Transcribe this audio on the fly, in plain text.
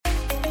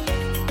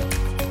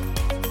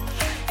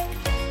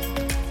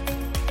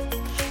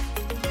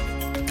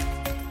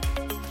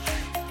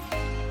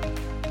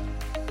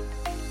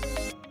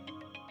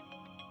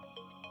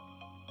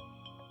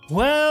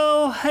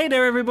Well, hey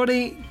there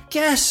everybody.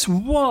 Guess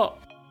what?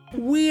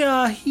 We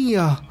are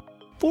here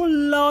for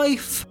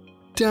Life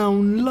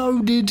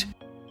Downloaded.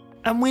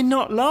 And we're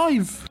not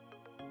live.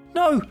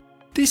 No,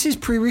 this is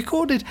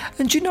pre-recorded.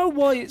 And do you know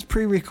why it's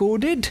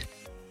pre-recorded?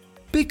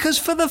 Because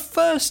for the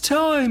first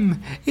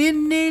time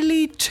in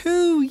nearly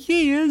 2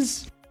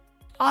 years,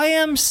 I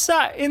am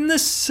sat in the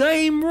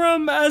same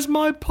room as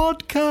my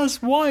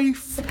podcast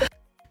wife,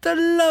 the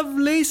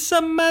lovely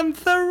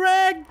Samantha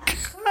Regg.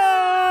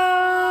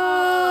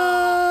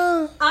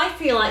 I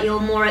feel like you're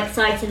more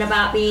excited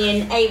about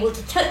being able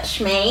to touch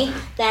me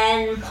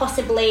than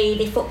possibly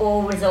the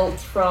football result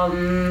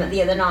from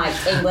the other night.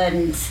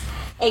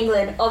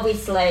 England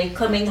obviously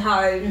coming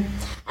home.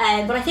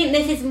 But I think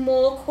this is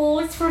more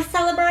cause for a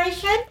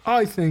celebration.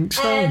 I think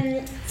so.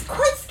 It's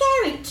quite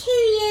scary. 2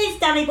 years,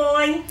 Danny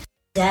boy.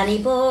 Danny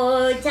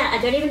boy, I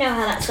don't even know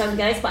how that song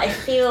goes, but I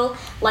feel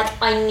like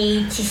I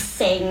need to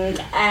sing.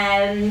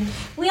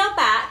 We are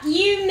back.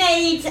 You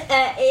made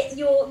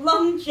your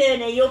long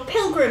journey, your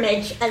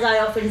pilgrimage, as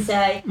I often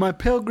say. My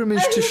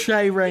pilgrimage to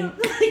Sherenk.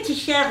 To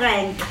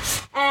Sherenk.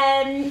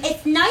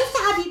 It's nice to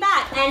have you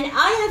back, and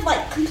I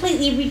have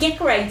completely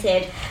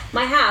redecorated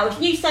my house.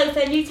 New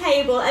sofa, new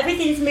table,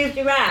 everything's moved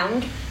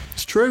around.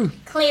 It's true.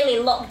 Clearly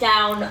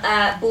lockdown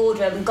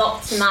boredom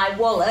got to my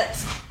wallet.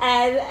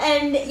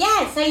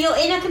 So you're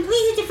in a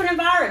completely different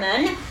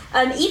environment.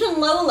 Even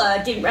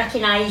Lola didn't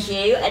recognise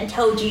you and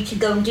told you to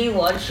go and do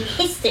one. She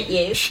hissed at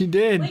you. She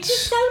did. Which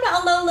is so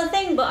not a Lola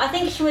thing, but I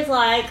think she was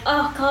like,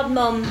 oh God,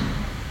 Mum,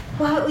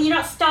 well, you're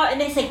not starting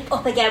this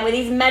up again with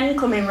these men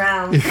coming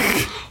round. But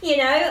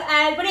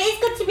it is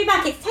good to be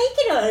back. It's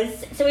taken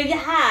us. So we've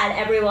had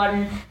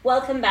everyone,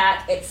 welcome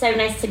back. It's so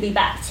nice to be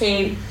back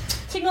to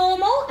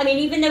normal. I mean,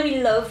 even though we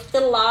loved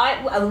the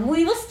live,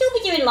 we will still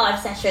be doing live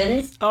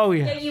sessions. Oh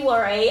yeah. Don't you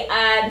worry.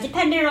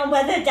 Depending on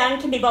whether Dan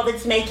can be bothered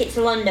to make it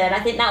to London, I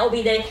think that will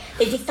be the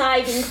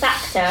deciding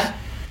factor.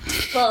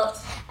 But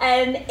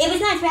it was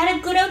nice. We had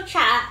a good old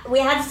chat. We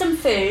had some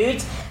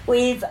food.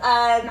 We've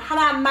had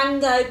our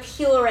mango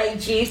puree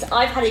juice.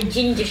 I've had a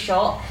ginger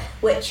shot,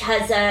 which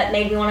has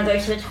made me want to go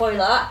to the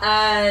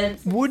toilet.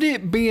 Would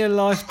it be a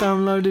Life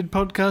Downloaded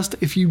podcast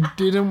if you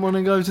didn't want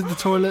to go to the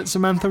toilet,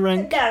 Samantha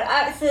Regg? No,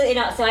 absolutely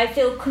not. So I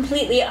feel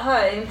completely at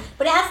home.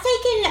 But it has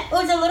taken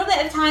us a little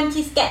bit of time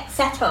to get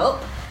set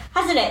up,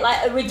 hasn't it?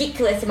 Like a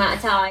ridiculous amount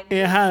of time.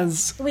 It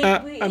has.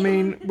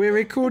 We're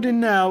recording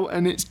now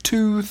and it's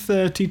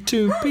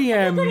 2:32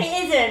 p.m. But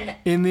it isn't.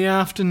 In the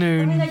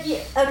afternoon.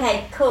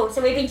 Okay, cool.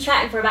 So we've been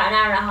chatting for about an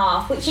hour and a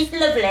half, which is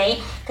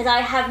lovely because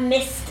I have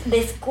missed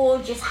this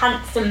gorgeous,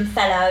 handsome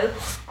fellow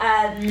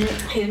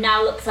who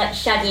now looks like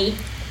Shaggy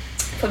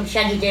from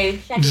Shaggy-Doo.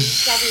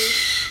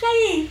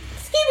 Shaggy.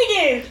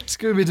 Scooby-Doo.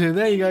 Scooby-Doo,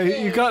 there you go.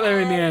 You got there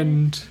in the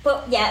end.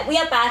 But yeah, we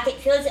are back. It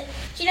feels...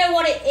 Do you know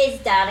what it is,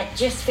 Dan? It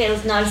just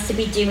feels nice to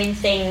be doing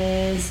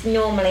things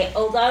normally.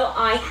 Although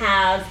I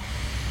have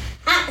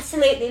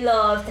absolutely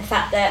loved the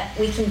fact that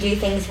we can do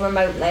things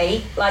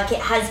remotely. Like, it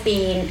has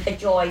been a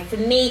joy. For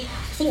me,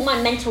 I think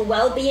my mental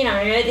well-being, and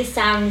I know this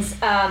sounds...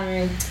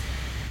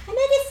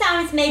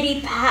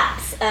 maybe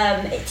perhaps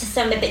to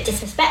some a bit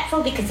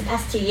disrespectful because the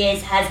past 2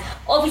 years has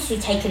obviously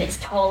taken its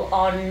toll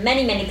on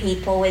many, many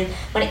people when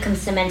it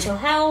comes to mental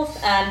health.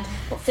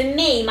 But for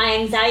me, my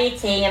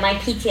anxiety and my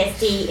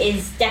PTSD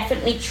is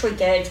definitely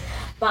triggered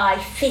by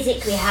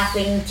physically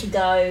having to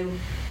go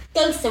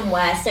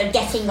somewhere. So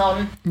getting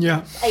on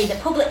either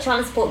public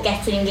transport,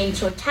 getting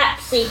into a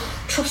taxi,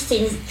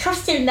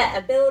 trusting that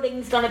a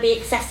building's going to be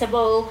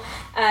accessible,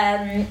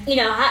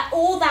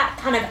 all that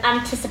kind of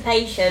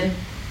anticipation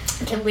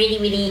can really,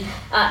 really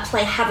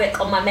play havoc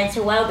on my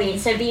mental well-being.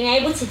 So being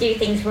able to do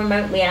things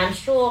remotely, and I'm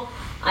sure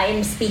I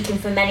am speaking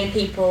for many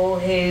people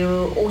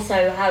who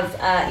also have,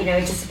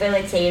 a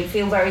disability and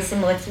feel very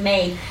similar to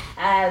me.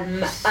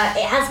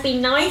 It has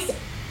been nice,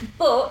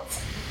 but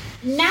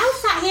now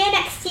sat here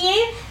next to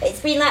you,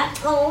 it's been like,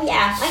 oh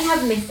yeah, I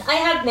have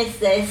missed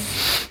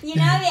this.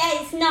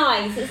 It's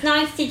nice. It's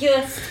nice to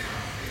just,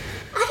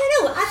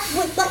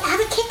 have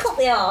a kick up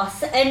the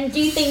arse and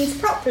do things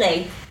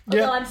properly.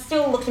 Although I'm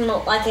still looking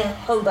like a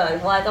hobo.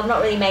 Like, I've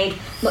not really made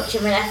much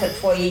of an effort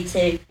for you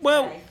to...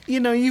 Well,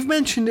 you've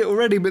mentioned it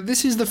already, but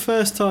this is the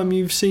first time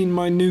you've seen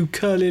my new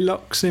curly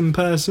locks in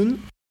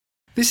person.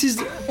 This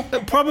is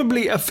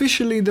probably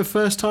officially the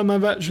first time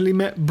I've actually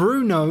met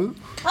Bruno.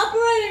 Oh,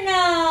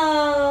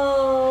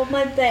 Bruno!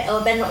 My bed.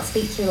 Oh, I better not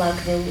speak too loud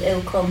because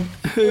he'll come.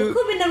 He'll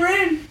come in the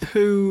room.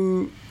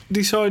 Who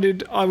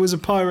decided I was a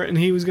pirate and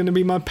he was going to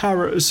be my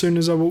parrot as soon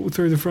as I walked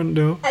through the front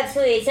door.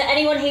 Absolutely. So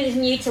anyone who's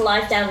new to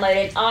Life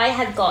Downloaded, I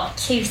have got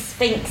 2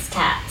 Sphinx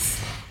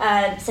cats.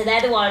 So they're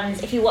the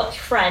ones, if you watch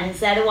Friends,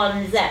 they're the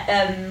ones that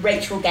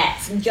Rachel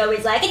gets. And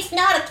Joey's like, it's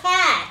not a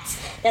cat.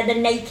 They're the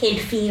naked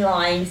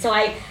feline. So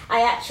I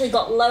actually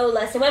got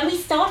Lola. So when we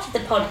started the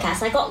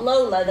podcast, I got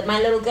Lola, my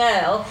little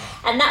girl,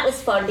 and that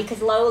was fun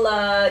because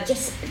Lola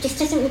just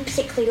doesn't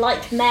particularly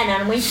like men.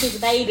 And when she was a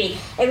baby,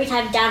 every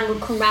time Dan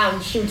would come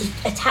round, she would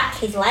just attack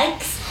his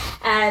legs.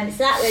 So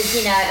that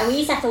was, and we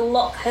used to have to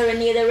lock her in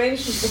the other room.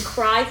 She used to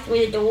cry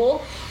through the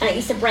door, and it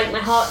used to break my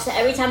heart. So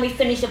every time we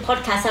finished a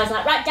podcast, I was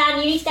like, right, Dan,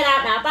 you need to get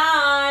out now.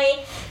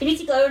 Bye. You need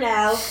to go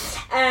now.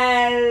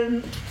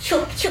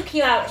 Chuck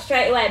you out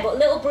straight away. But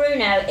little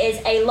Bruno is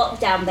a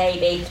lockdown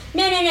baby.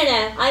 No.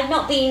 I've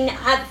not been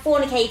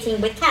fornicating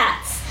with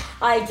cats.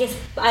 I just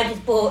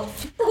bought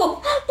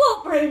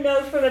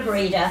Bruno from a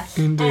breeder.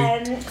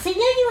 Indeed. So no,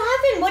 you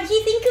haven't. What do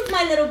you think of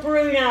my little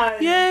Bruno?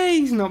 Yeah,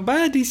 he's not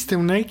bad. He's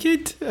still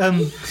naked.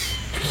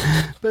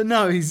 But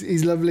no,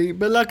 he's lovely.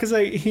 But like I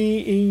say,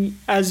 he,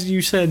 as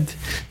you said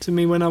to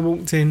me when I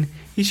walked in,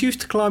 he's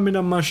used to climbing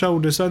on my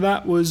shoulder, so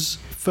that was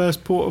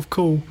first port of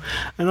call.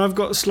 And I've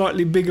got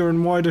slightly bigger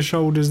and wider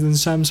shoulders than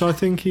Sam, so I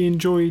think he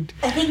enjoyed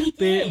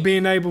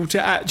being able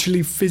to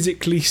actually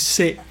physically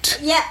sit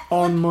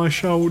on my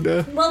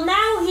shoulder. Well,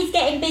 now he's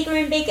getting bigger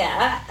and bigger.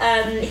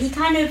 He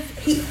kind of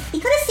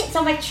sits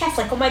on my chest,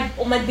 like on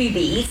my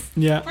boobies.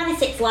 Yeah. Kind of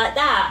sits like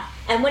that.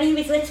 And when he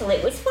was little,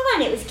 it was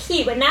fine, it was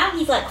cute. But now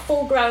he's like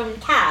full-grown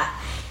cat.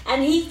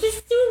 And he just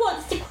still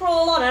wants to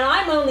crawl on, and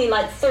I'm only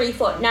like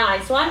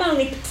 3'9", so I'm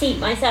only petite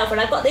myself,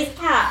 and I've got this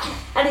cat,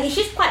 and it's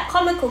just quite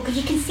comical because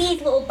you can see his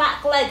little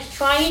back legs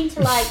trying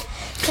to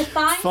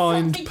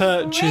find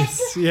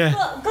purchase. Yeah.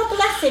 But God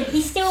bless him,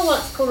 he still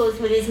wants cuddles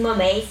with his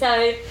mummy,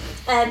 so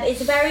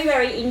it's very,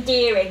 very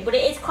endearing. But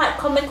it is quite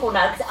comical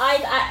now because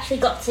I've actually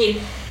got to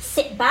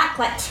sit back,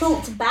 like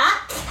tilt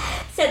back,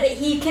 so that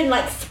he can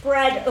like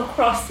spread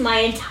across my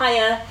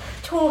entire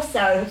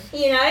torso,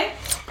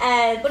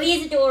 but he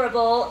is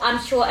adorable. I'm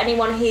sure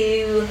anyone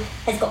who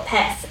has got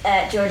pets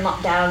during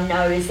lockdown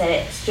knows that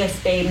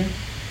it's been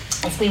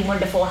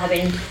wonderful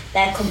having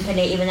their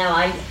company, even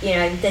though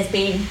there's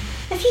been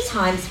a few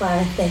times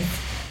where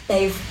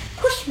they've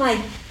pushed my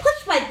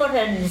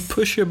buttons.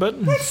 Push your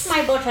buttons. Push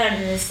my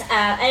buttons.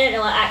 I don't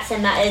know what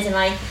accent that is, and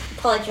I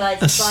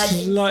apologise. A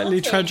slightly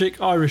tragic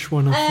Irish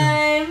one,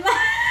 I feel.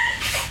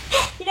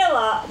 You know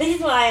what? This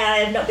is why I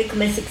have not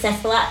become a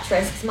successful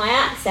actress, because my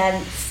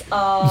accents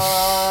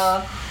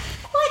are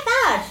quite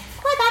bad.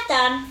 Quite bad,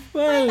 Dan.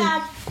 Quite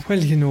bad.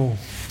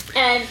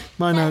 Well,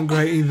 mine aren't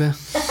great either.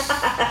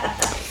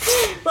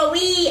 Well,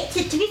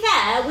 to be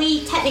fair,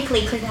 we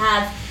technically could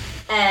have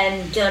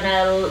done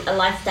a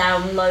life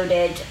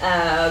downloaded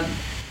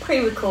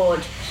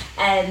pre-record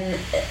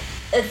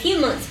a few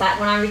months back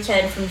when I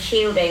returned from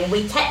shielding.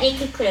 We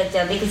technically could have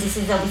done, because this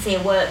is obviously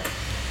a work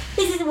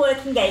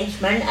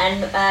engagement,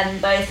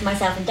 and both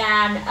myself and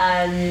Dan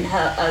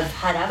have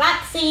had our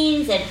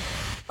vaccines, and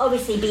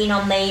obviously being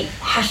on the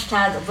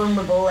hashtag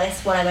vulnerable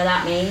list, whatever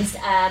that means.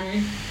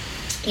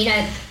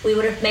 We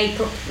would have made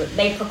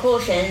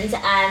precautions,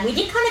 and we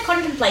did kind of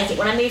contemplate it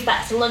when I moved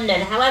back to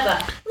London. However,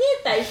 we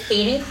have both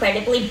been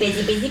incredibly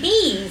busy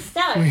bees.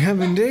 So we have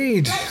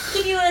indeed. Let's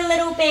give you a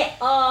little bit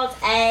of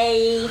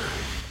a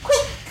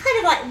quick kind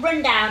of like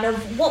rundown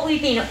of what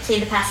we've been up to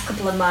the past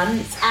couple of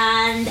months,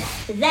 and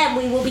then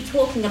we will be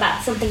talking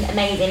about something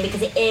amazing,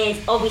 because it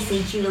is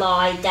obviously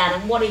July, Dan.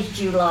 And what is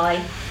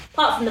July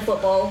apart from the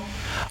football?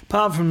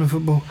 Apart from the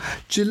football,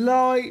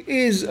 July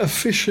is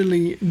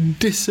officially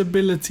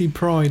Disability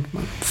Pride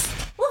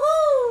Month.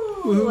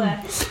 Woohoo!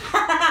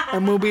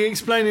 And we'll be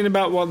explaining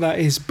about what that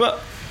is. But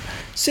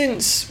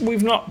since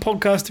we've not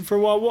podcasted for a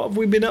while, what have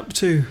we been up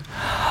to?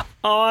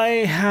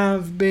 I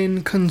have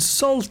been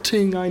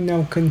consulting. I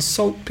now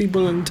consult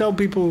people and tell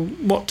people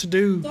what to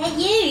do.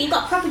 Yeah, you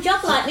got a proper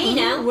job like me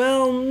now.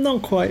 Well,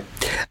 not quite.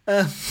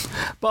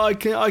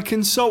 But I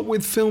consult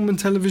with film and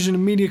television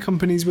and media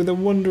companies with a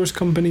wondrous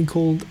company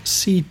called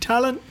C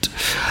Talent,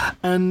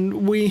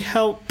 and we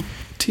help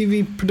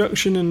TV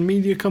production and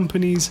media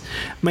companies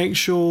make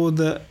sure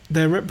that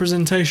their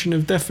representation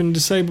of deaf and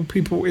disabled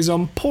people is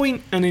on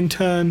point, and in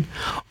turn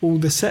all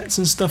the sets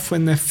and stuff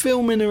when they're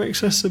filming are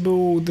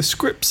accessible, the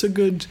scripts are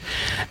good.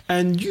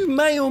 And you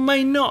may or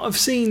may not have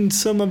seen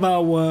some of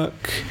our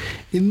work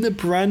in the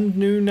brand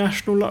new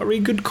National Lottery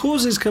Good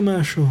Causes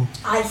commercial.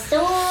 I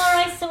saw.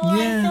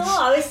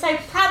 I was so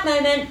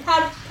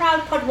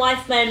proud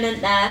podwife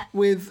moment there.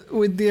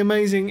 With the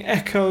amazing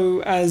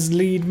Echo as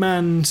lead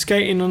man,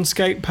 skating on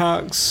skate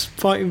parks,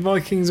 fighting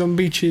Vikings on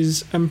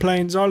beaches, and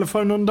playing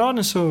xylophone on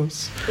dinosaurs.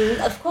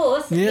 Of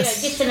course,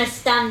 yes. Just on a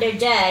standard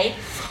day.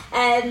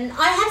 I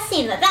have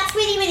seen that. That's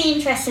really, really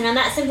interesting, and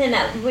that's something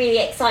that really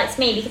excites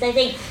me, because I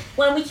think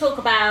when we talk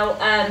about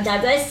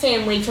diversity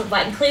and we talk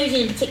about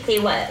inclusion,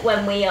 particularly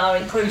when we are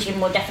encouraging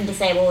more deaf and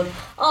disabled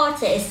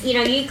artists, you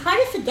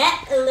kind of forget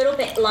a little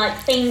bit, like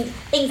things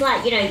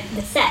like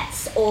the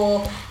sets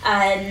or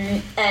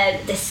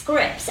the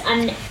scripts.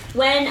 And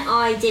when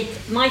I did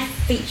my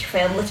feature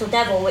film Little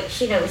Devil, which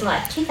was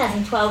like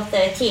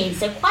 2012-13,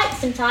 so quite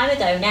some time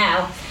ago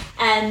now.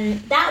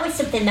 That was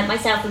something that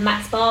myself and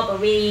Max Barber,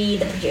 really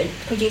the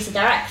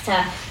producer-director,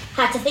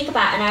 had to think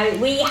about.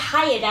 And we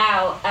hired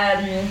out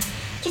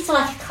just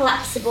like a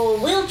collapsible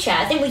wheelchair.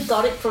 I think we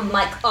got it from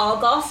like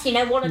Argos,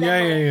 one of them.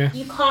 Yeah.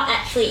 You can't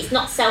actually, it's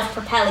not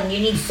self-propelling. You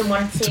need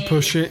someone to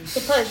push it.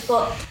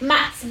 But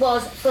Max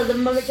was for the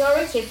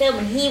majority of film,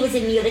 and he was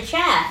in the other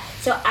chair.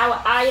 So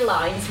our eye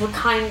lines were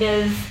kind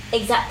of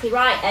exactly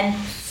right, and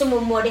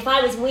someone would, if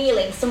I was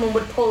wheeling, someone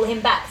would pull him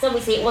back. Because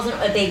obviously it wasn't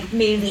a big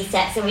movie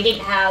set, so we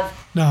didn't have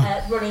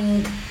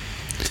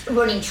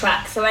running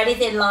tracks or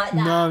anything like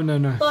that.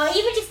 No. But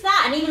even just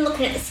that, and even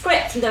looking at the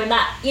script and going,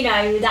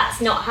 that's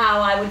not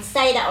how I would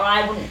say that, or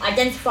I wouldn't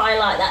identify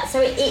like that.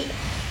 So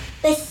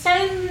there's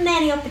so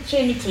many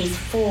opportunities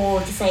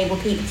for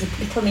disabled people to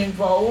become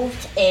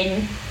involved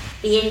in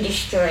the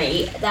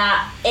industry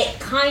that it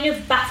kind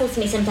of baffles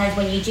me sometimes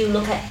when you do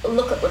look at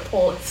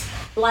reports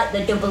like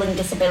the doubling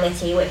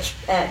disability, which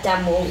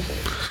Dan will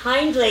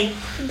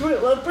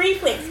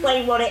briefly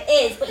explain what it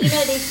is. But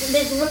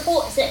there's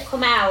reports that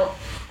come out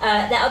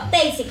that are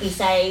basically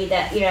say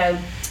that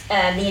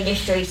the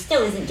industry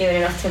still isn't doing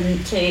enough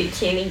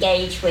to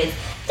engage with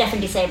deaf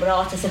and disabled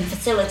artists and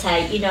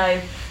facilitate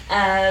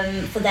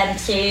for them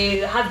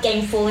to have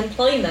gainful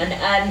employment.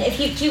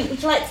 Would you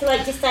like to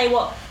just say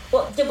what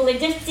doubling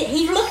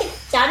disability?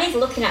 Dan is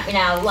looking at me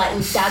now like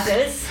with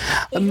daggers.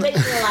 He's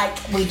literally like,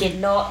 we did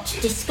not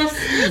discuss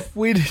this.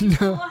 We did not.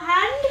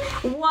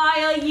 Beforehand.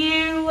 Why are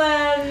you?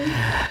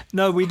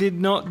 No, we did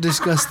not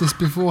discuss this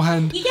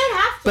beforehand. You don't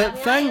have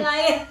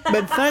to.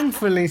 But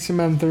thankfully,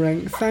 Samantha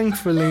Rank,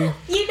 thankfully,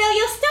 you know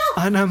your stuff.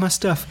 I know my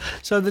stuff.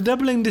 So the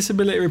Doubling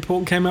Disability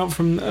Report came out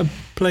from a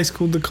place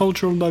called the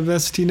Cultural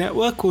Diversity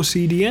Network, or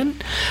CDN,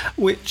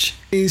 which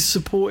is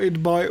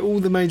supported by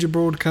all the major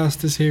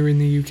broadcasters here in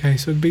the UK.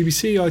 So the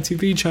BBC,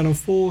 ITV, Channel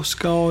 4,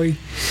 Sky,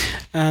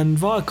 and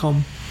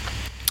Viacom,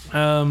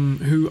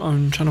 who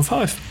own Channel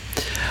 5.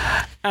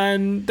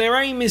 And their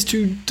aim is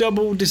to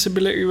double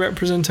disability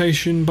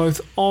representation both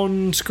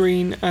on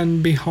screen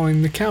and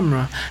behind the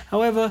camera.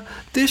 However,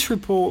 this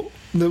report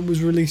that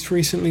was released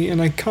recently, and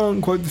I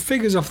can't quote the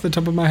figures off the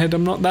top of my head,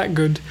 I'm not that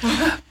good,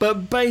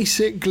 but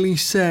basically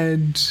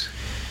said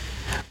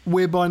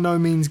we're by no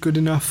means good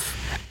enough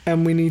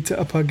and we need to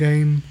up our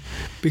game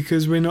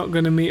because we're not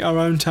going to meet our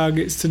own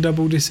targets to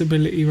double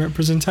disability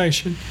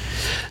representation.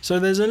 So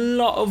there's a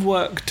lot of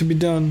work to be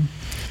done,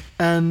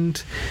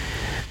 and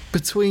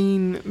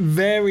between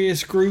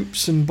various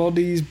groups and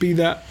bodies, be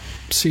that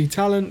See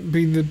Talent,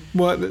 be the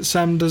work that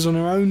Sam does on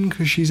her own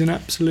because she's an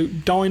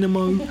absolute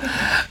dynamo,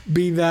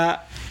 be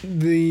that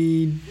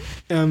the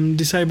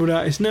Disabled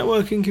Artist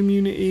Networking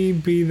community,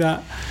 be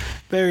that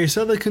various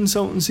other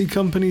consultancy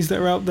companies that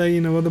are out there,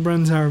 other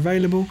brands are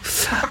available,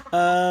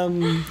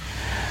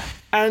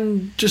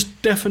 and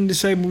just deaf and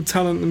disabled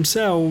talent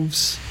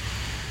themselves.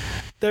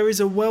 There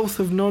is a wealth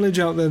of knowledge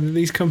out there that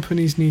these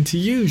companies need to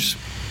use.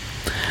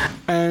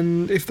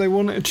 And if they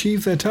want to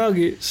achieve their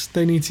targets,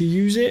 they need to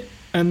use it,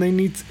 and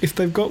if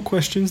they've got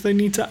questions, they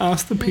need to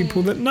ask the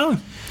people that know.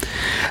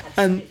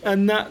 And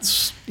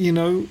that's,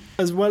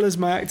 as well as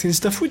my acting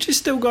stuff, which is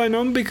still going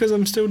on because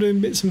I'm still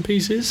doing bits and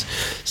pieces,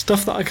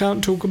 stuff that I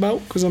can't talk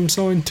about because I'm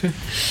signed to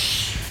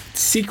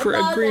secret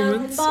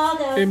agreements.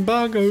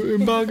 Embargo.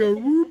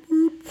 Whoop,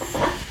 whoop.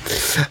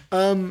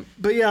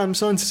 But yeah, I'm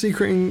signed to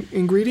secret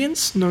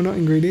agreements.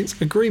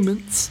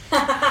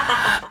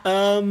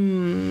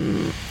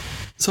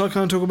 So I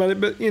can't talk about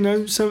it, but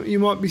so you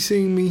might be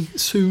seeing me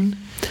soon.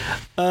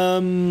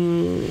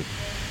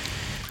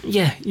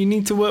 You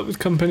need to work with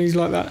companies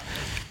like that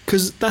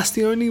because that's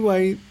the only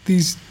way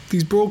these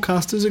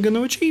broadcasters are going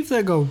to achieve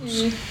their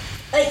goals.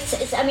 Again,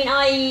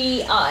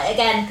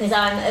 because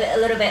I'm a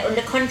little bit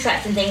under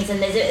contract and things, and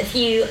there's a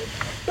few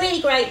really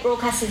great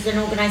broadcasters and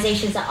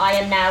organisations that I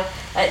am now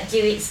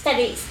doing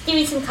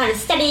some kind of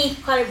steady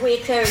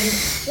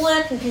reoccurring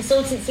work and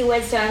consultancy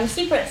with, so I'm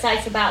super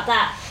excited about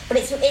that. But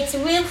it's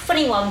a real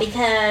funny one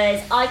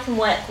because I can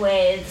work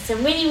with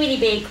some really, really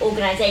big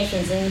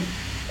organisations and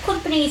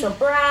companies or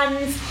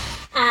brands,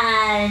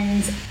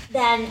 and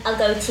then I'll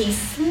go to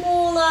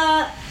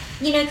smaller,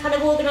 kind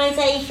of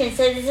organisations.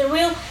 So there's a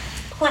real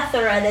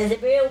plethora, there's a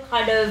real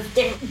kind of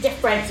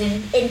difference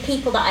in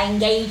people that I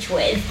engage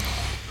with.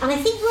 And I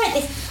think we're at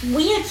this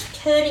weird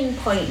turning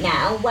point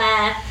now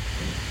where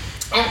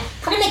it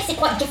kind of makes it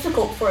quite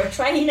difficult for a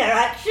trainer,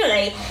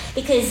 actually,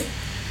 because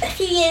a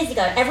few years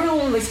ago,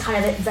 everyone was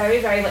kind of very,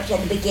 very much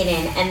at the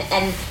beginning,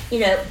 and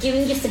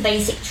doing just the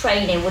basic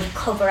training would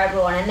cover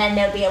everyone, and then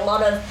there'd be a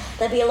lot of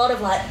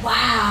like,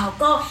 wow,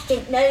 gosh,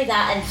 didn't know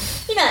that, and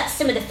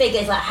some of the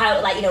figures like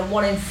how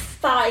 1 in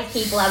 5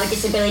 people have a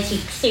disability,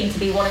 soon to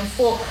be 1 in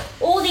 4.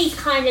 All these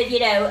kind of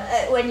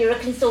when you're a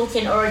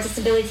consultant or a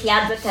disability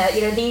advocate,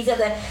 these are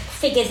the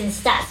figures and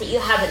stats that you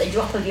have at the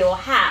drop of your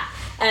hat.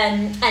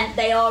 And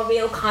they are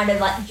real kind of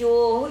like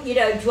jaw,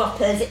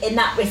 droppers in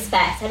that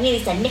respect. I nearly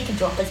said knicker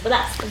droppers, but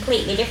that's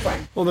completely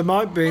different. Well, there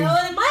might be.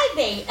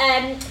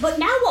 But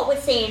now what we're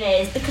seeing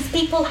is, because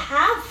people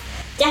have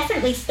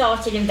definitely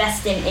started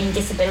investing in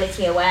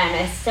disability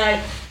awareness. So,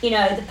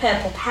 the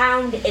Purple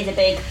Pound is a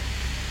big,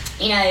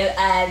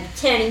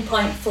 turning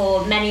point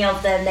for many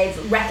of them.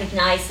 They've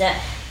recognised that,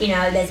 you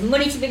know, there's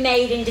money to be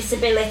made in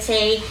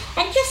disability,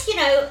 and just, you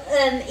know,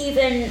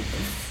 even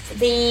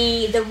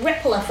the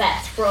ripple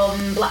effect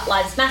from Black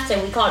Lives Matter,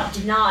 we can't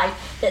deny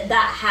that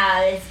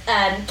has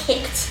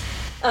kicked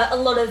a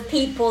lot of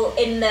people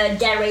in the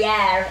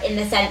derriere, in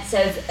the sense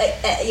of,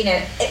 you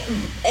know,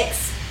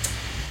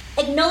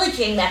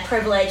 acknowledging their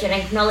privilege and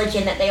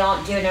acknowledging that they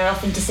aren't doing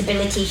enough, and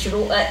disability should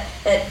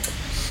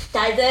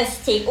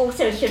diversity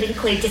also should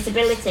include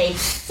disability.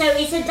 So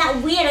it's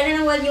that weird. I don't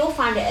know whether you'll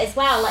find it as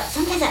well. Like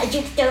sometimes I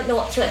just don't know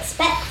what to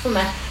expect from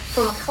a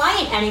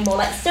client anymore.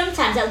 Like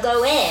sometimes I'll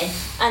go in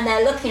and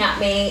they're looking at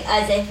me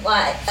as if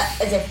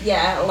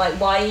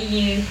why are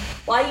you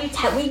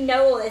we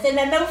know all this, and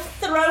then they'll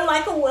throw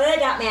like a word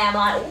at me. I'm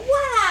like,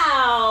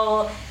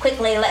 wow,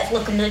 quickly let's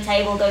look under the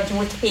table, go to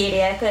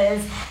Wikipedia,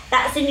 because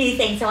that's a new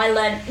thing. So I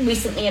learned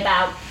recently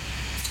about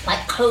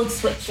like code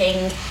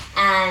switching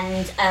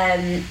and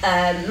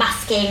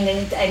masking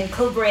and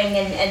covering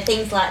and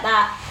things like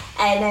that.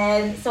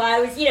 And so I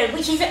was, you know,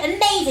 which is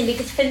amazing,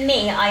 because for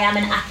me, I am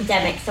an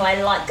academic, so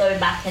I like going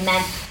back and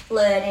then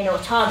learning, or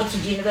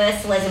targeted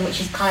universalism,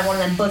 which is kind of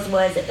one of them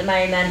buzzwords at the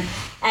moment.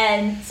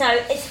 And so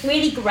it's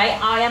really great.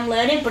 I am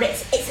learning, but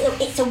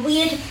it's a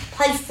weird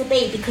place to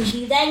be, because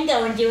you then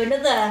go and do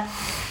another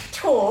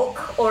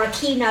talk or a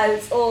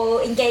keynote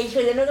or engage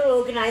with another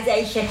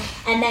organisation,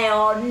 and they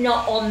are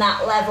not on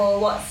that level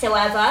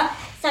whatsoever.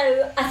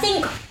 So I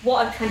think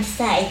what I'm trying to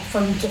say,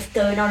 from just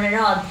going on and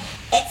on,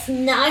 it's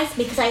nice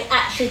because I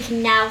actually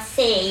can now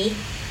see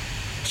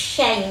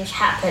change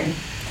happen.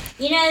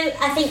 You know,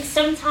 I think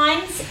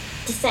sometimes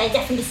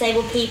deaf and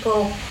disabled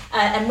people,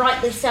 and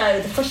rightly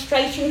so, the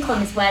frustration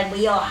comes when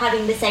we are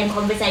having the same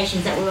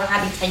conversations that we were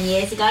having 10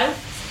 years ago.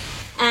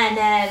 And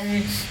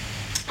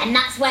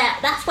that's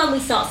when we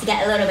start to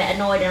get a little bit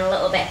annoyed and a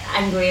little bit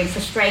angry and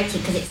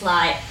frustrated, because it's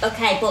like,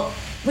 okay, but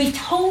we've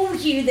told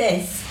you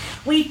this.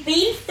 We've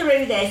been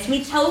through this.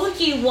 We told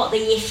you what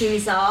the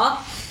issues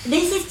are.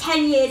 This is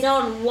 10 years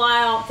on.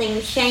 Why aren't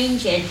things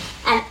changing?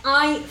 And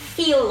I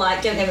feel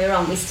like, don't get me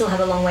wrong, we still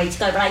have a long way to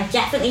go, but I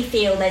definitely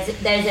feel there's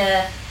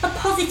a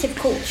positive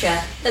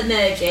culture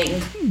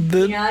emerging.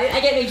 You know, I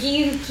don't know. Do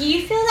you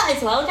feel that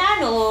as well,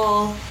 Dan,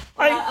 or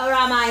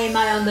am I in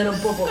my own little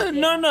bubble?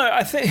 No.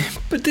 I think,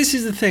 but this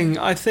is the thing.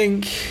 I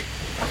think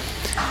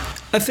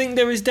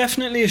there is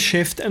definitely a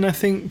shift, and I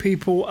think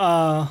people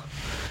are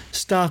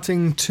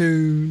starting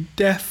to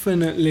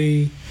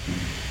definitely,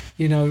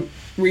 you know,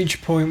 reach a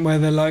point where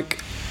they're like,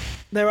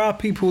 there are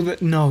people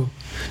that know,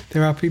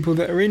 there are people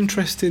that are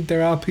interested,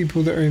 there are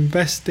people that are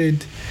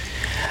invested,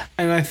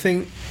 and I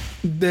think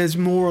there's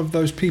more of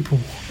those people.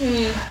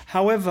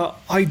 However,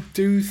 I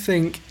do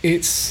think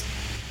it's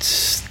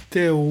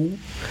still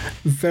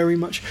very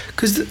much,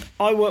 because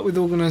I work with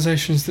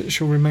organisations that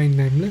shall remain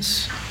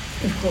nameless,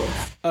 of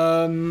course,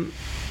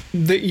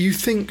 that you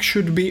think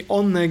should be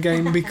on their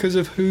game because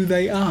of who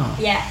they are.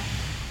 Yeah.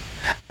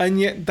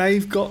 And yet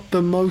they've got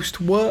the most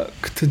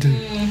work to do.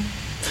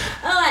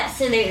 Oh,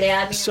 absolutely.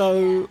 I mean, so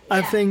yeah.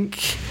 I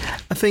think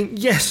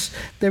yes,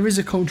 there is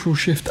a cultural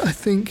shift. I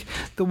think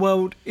the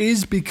world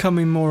is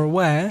becoming more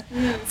aware,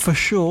 for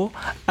sure.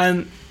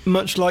 And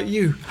much like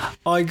you,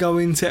 I go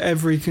into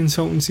every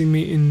consultancy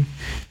meeting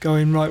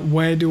going, right,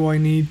 where do I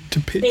need to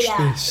pitch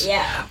this?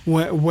 Yeah.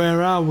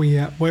 Where are we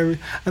at?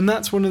 And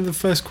that's one of the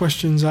first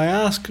questions I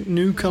ask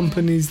new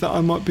companies that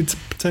I might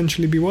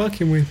potentially be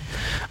working with.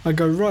 I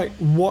go, right,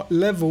 what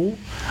level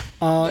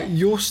are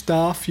your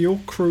staff, your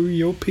crew,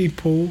 your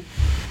people,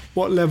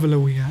 what level are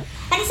we at?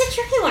 And it's a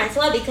tricky one as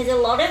well, because a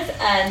lot of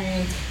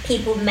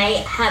people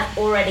may have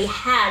already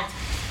had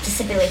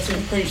disability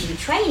inclusion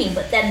training,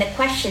 but then the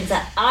questions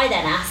that I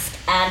then ask,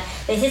 and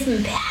this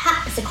isn't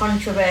perhaps a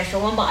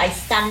controversial one, but I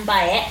stand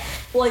by it: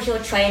 was your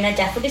trainer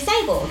deaf or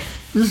disabled?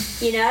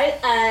 You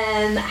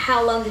know,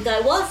 how long ago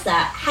was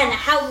that, and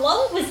how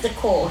long was the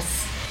course?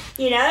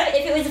 You know,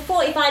 if it was a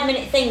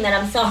 45-minute thing, then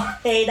I'm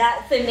sorry,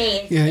 that for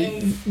me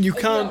is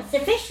not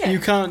sufficient. You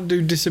can't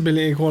do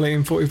disability equality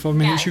in 45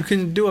 minutes. No. You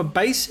can do a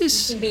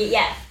basis.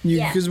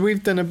 Because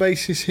we've done a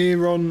basis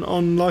here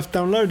on Life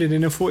Downloaded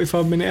in a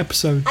 45-minute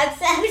episode.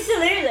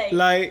 Absolutely.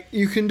 Like,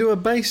 you can do a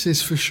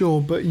basis for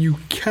sure, but you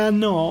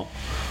cannot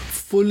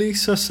fully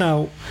suss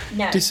out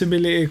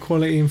disability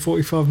equality in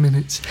 45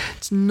 minutes.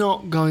 It's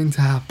not going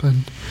to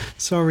happen.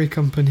 Sorry,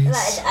 companies.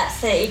 That is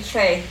absolutely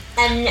true.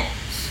 And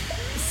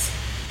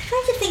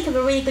trying to think of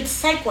a really good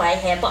segue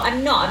here, but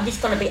I'm not. I'm just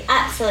going to be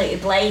absolutely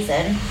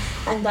blazing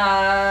and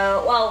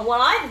go, well, what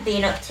I've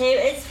been up to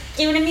is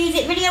doing a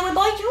music video with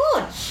Boy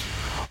George.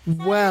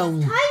 So well,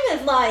 it's kind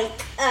of like,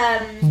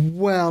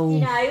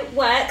 you know,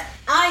 work.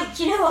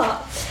 Do you know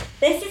what?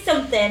 This is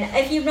something,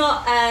 if you've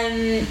not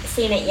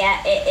seen it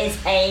yet, it is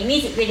a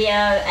music video,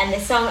 and the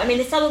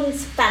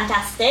song's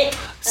fantastic.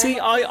 See,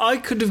 I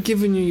could have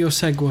given you your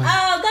segue.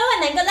 Oh, go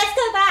on then. Let's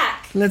go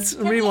back. Let's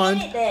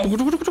rewind.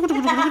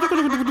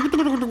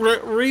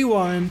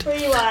 Rewind.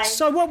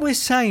 So what we're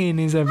saying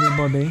is,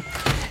 everybody,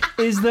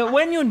 is that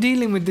when you're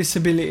dealing with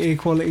disability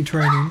equality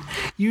training,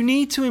 you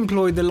need to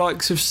employ the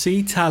likes of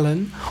C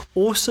Talent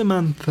or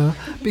Samantha,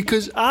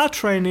 because our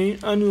training,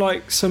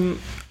 unlike some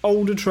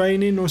older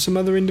training or some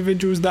other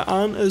individuals that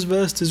aren't as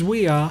versed as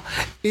we are,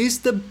 is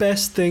the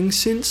best thing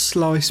since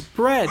sliced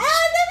bread.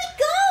 Oh, there we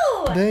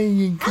go! There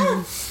you go.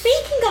 Oh,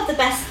 speaking of the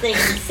best thing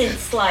since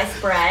sliced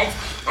bread,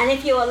 and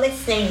if you are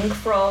listening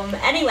from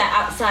anywhere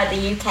outside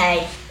the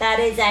UK, that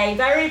is a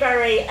very,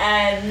 very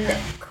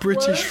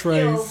British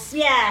colloquial- phrase.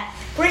 Yeah,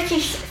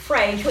 British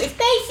phrase, which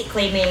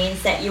basically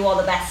means that you are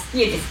the best.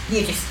 You're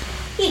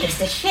just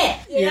the shit.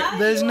 You know?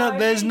 There's You are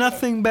there's amazing.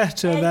 nothing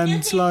better There's than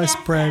nothing sliced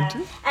better. bread.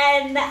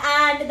 And that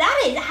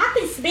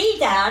happens to be,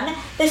 Dan,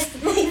 the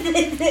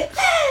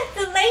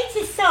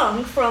latest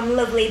song from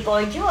Lovely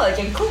Boy George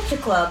and Culture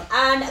Club.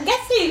 And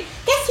guess who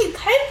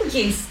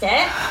co-produced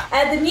it,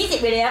 the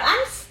music video,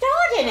 and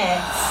starred in it?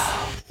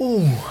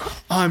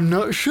 Oh, I'm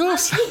not sure.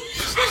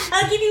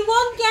 I'll give you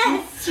one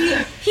guess.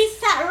 She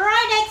sat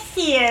right next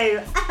to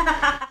you.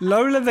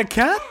 Lola the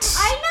cat?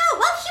 I know.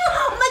 Well,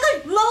 oh my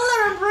God,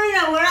 Lola and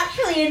Bruno were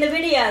actually in the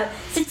video.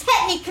 So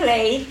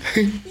technically,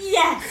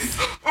 yes.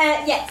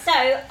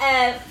 So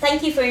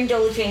thank you for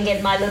indulging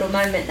in my little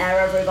moment there,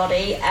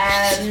 everybody.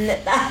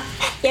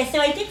 So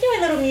I did do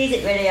a little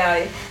music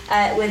video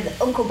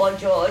with Uncle Boy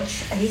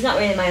George. He's not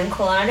really my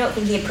uncle, and I don't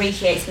think he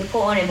appreciates me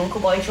putting on him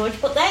Uncle Boy George.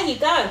 But there you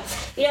go.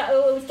 You don't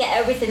always get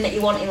everything that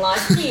you want in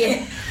life, do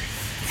you?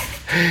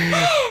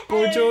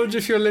 Boy George,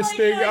 if you're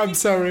listening, George, I'm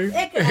sorry.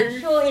 I'm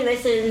sure he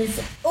listens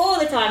all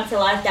the time to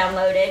Live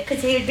Downloaded,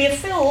 because he would be a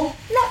fool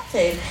not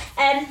to.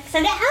 So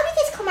now, how did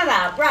this come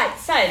about? Right,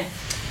 so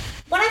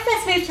when I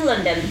first moved to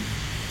London,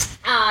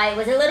 I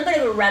was a little bit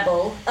of a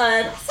rebel.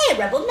 I say a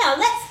rebel? No,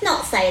 let's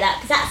not say that,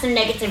 because that's some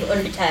negative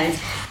undertones.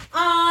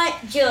 I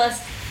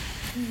just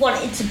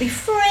wanted to be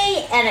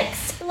free and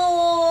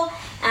explore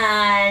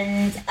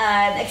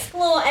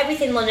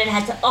everything London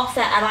had to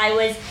offer, and I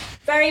was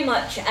very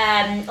much,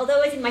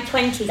 although I was in my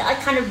 20s, I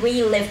kind of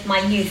relived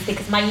my youth,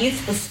 because my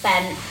youth was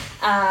spent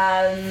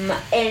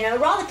in a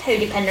rather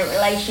codependent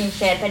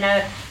relationship, in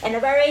a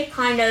very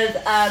kind of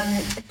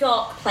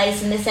dark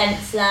place, in the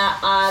sense that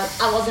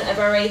I wasn't a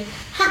very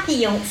happy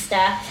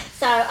youngster.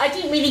 So I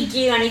didn't really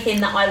do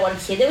anything that I wanted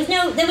to. There was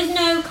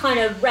no kind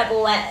of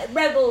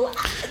rebel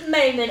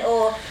moment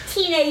or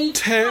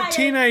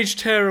Teenage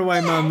tearaway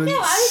moments. No,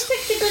 I was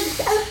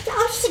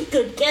just a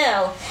good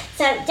girl.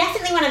 So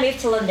definitely when I moved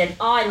to London,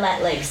 I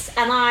let loose,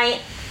 and I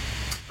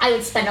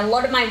would spend a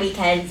lot of my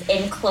weekends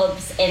in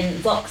clubs in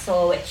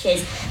Vauxhall, which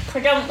is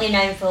predominantly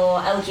known for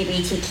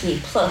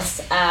LGBTQ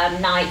plus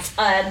nights.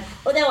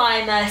 Although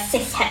I'm a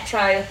cis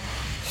hetero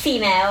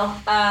female,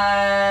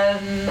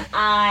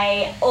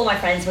 all my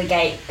friends were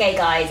gay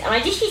guys, and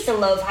I just used to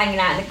love hanging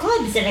out in the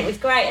clubs, and it was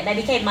great, and they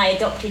became my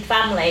adopted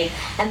family,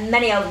 and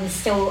many of them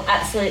still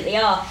absolutely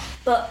are.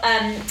 But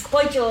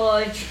Boy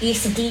George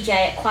used to DJ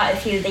at quite a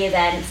few of the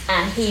events,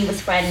 and he was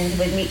friends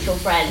with mutual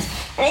friends.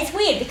 And it's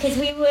weird, because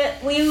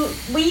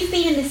we've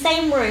been in the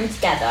same room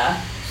together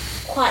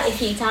quite a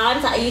few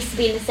times. Like, I used to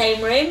be in the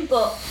same room,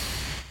 but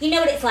you know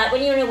what it's like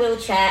when you're in a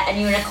wheelchair and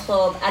you're in a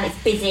club and it's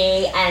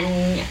busy,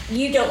 and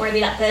you don't want to be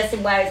that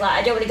person where it's like,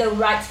 I don't want to go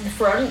right to the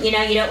front, you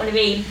know, you don't want to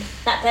be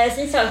that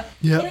person. So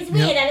it was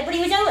weird. But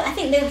it was, I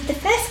think the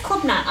first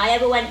club night I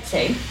ever went to,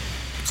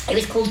 it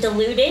was called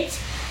Deluded,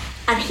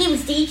 and he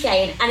was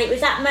DJing, and it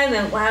was that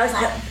moment where I was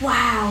like,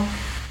 wow,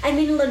 I'm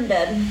in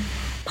London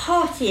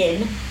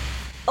partying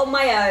on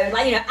my own,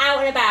 like, you know, out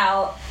and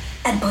about,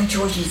 and Boy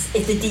George is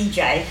the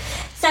DJ.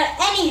 So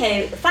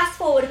anywho, fast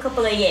forward a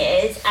couple of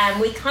years,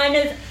 and we kind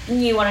of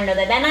knew one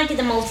another. Then I did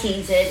the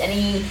Maltesers, and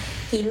he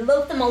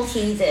loved the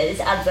Maltesers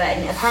advert,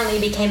 and apparently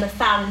became a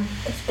fan.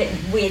 It's a bit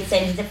weird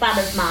saying he's a fan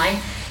of mine.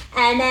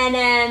 And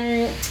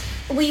then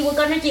we were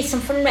going to do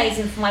some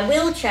fundraising for my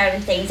wheelchair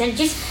and things, and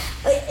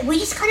we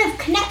just kind of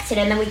connected,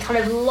 and then we kind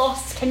of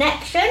lost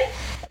connection,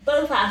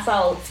 both our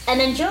faults. And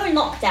then during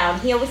lockdown,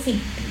 he obviously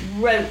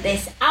wrote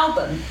this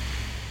album.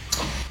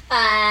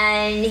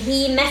 And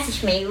he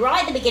messaged me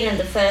right at the beginning of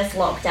the first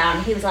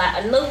lockdown. He was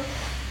like, no,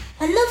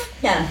 it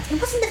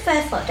wasn't the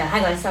first lockdown.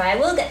 Hang on, sorry, I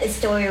will get this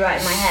story right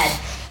in my head.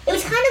 It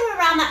was kind of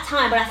around that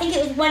time, but I think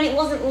it was when it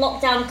wasn't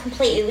locked down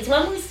completely. It was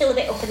when we were still a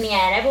bit up in the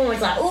air, and everyone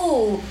was like,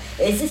 oh,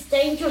 is this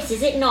dangerous?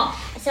 Is it not?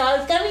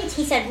 So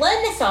he said,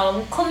 learn the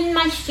song, come in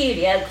my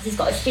studio, because he's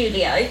got a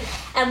studio,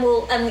 and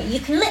you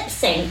can lip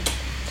sync.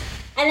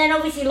 And then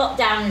obviously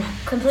lockdown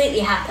completely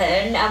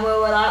happened, and we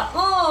were like,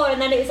 oh,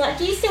 and then it was like,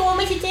 do you still want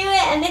me to do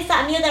it? And this,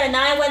 that, and the other. And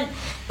then I went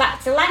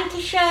back to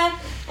Lancashire,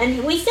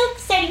 and we still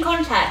stayed in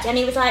contact, and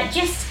he was like,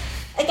 just,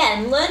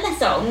 again, learn the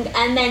song,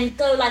 and then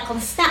go like on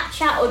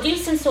Snapchat, or do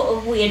some sort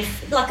of weird,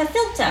 like a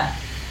filter.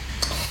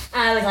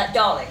 And I was like,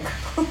 darling,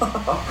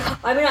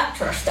 I'm an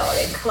actress,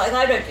 darling. Like,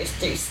 I don't just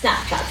do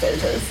Snapchat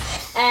filters.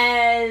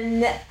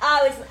 And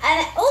all of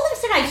a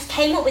sudden I just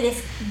came up with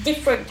this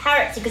different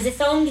character, because the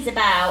song is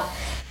about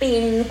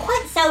being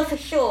quite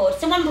self-assured,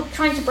 someone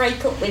trying to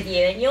break up with you,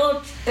 and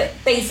you're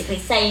basically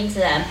saying to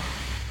them,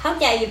 how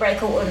dare you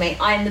break up with me?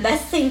 I am the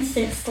best thing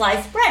since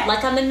sliced bread.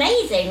 Like, I'm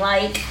amazing.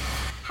 Like,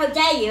 how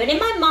dare you? And in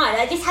my mind,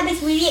 I just had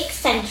this really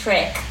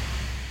eccentric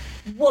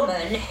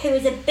woman who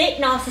is a bit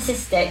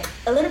narcissistic,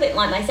 a little bit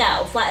like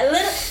myself, like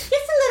just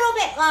a little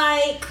bit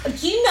like,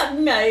 do you not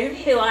know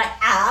who I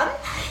am?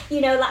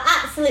 You know, like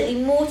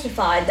absolutely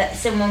mortified that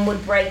someone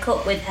would break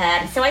up with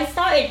her. So I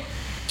started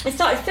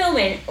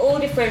filming all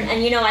different,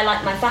 and you know, I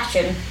like my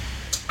fashion.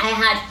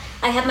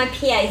 I had my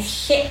PAs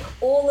ship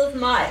all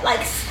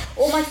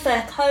my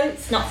fur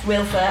coats, not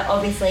real fur,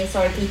 obviously,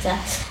 sorry Peter,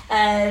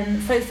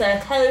 faux fur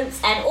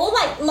coats, and all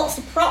like lots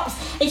of props,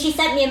 and she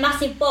sent me a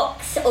massive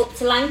box up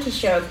to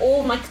Lancashire of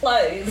all my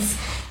clothes,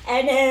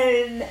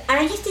 and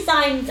I just did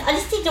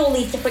all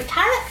these different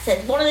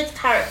characters. One of the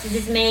characters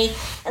is me,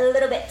 a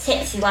little bit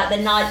tipsy, like the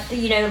night,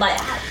 you know, like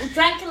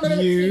drank a little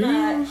bit too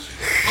much,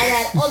 and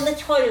then on the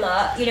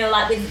toilet, you know,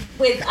 like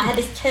with I had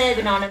this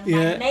turban on and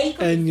my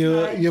makeup, and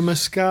your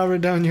mascara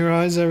down your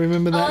eyes. I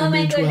remember that. Oh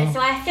my goodness! Well. So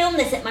I filmed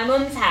this at my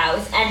mum's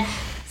house, and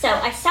so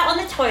I sat on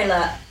the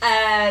toilet.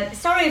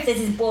 Sorry if this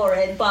is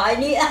boring, but I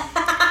need.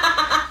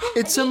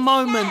 It's a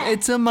moment.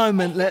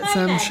 Let's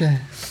share.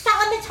 Sat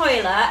on the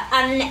toilet,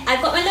 and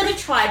I've got my little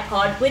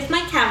tripod with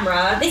my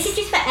camera. This is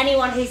just for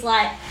anyone who's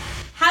like,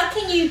 how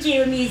can you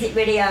do a music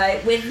video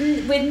with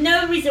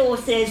no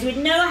resources, with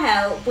no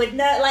help, with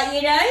no, like,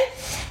 you know?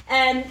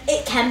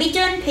 It can be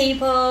done,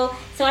 people.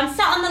 So I'm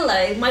sat on the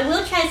load. My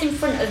wheelchair's in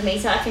front of me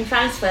so I can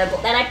transfer,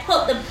 but then I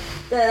put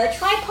the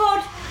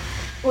tripod,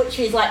 which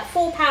is like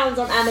 £4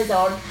 on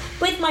Amazon,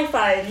 with my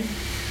phone.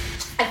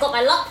 I've got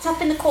my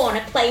laptop in the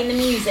corner playing the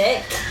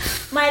music.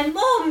 My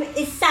mum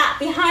is sat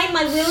behind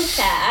my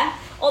wheelchair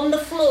on the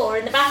floor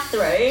in the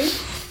bathroom,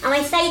 and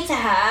I say to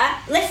her,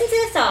 listen to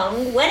the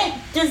song, when it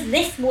does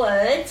this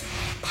word,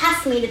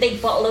 pass me the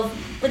big bottle of,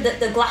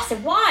 the glass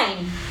of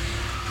wine.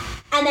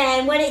 And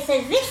then when it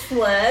says this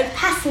word,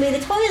 pass me the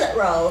toilet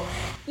roll.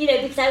 You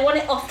know, because I want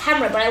it off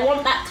camera, but I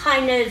want that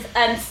kind of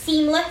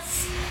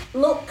seamless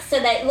look, so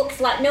that it looks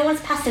like no one's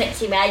passing it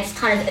to me. I just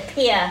kind of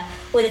appear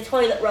with a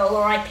toilet roll,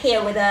 or I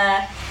appear with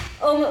a...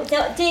 Oh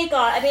dear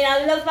God! I mean,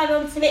 I love my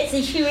mum to bits,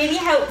 and she really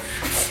helped.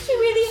 She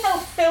really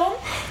helped film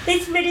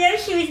this video.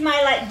 She was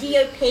my like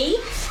DOP.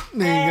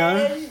 There you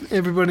go.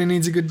 Everybody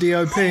needs a good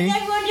DOP.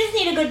 Everyone just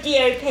need a good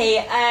DOP.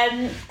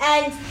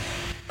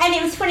 And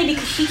it was funny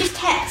because she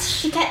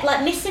kept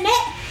like missing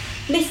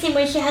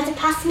when she had to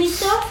pass me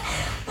stuff.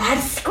 I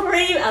had to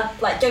scream.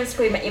 Like, don't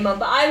scream at your mum,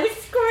 but I was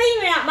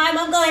screaming at my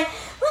mum, going,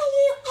 "Will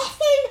you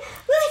effing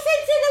listen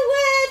to the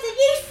words and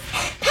you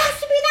pass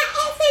me that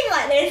effing,"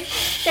 like this.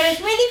 So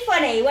it's really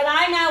funny when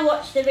I now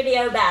watch the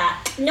video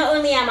back. Not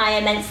only am I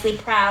immensely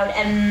proud,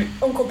 and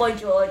Uncle Boy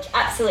George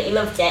absolutely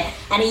loved it,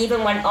 and he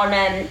even went on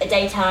a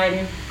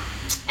daytime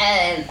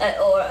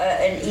or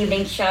an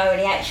evening show,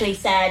 and he actually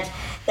said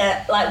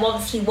that like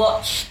once he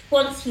watched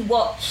what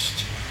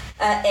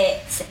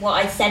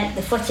I sent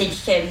the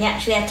footage to him, he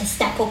actually had to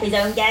step up his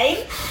own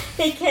game,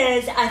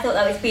 because I thought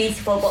that was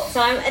beautiful. But so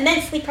I'm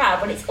immensely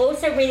proud, but it's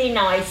also really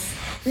nice,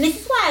 and this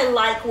is why I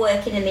like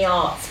working in the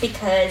arts,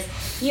 because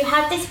you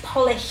have this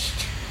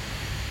polished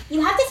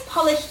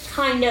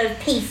kind of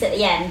piece at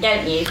the end,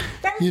 don't you?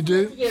 You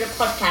do. To do a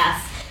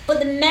podcast, but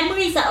the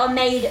memories that are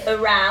made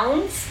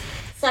around.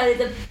 So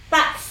the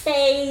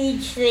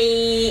backstage,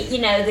 the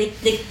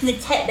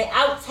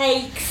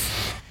outtakes,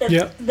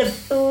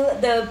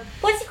 the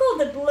what's it called?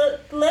 The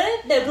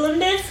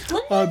blunders?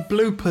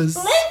 Bloopers.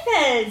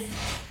 Bloopers.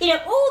 You know,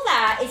 all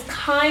that is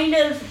kind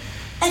of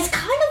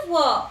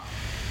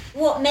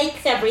what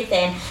makes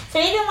everything. So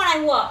even when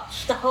I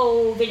watched the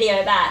whole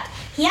video back,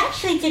 he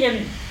actually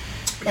didn't.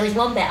 There was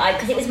one bit,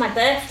 because it was my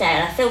birthday,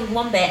 and I filmed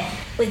one bit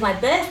with my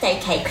birthday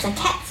cake, because I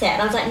kept it,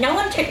 and I was like, no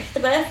one touched the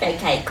birthday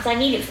cake, because I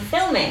need it for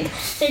filming.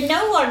 So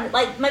no one,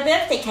 like, my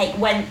birthday cake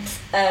went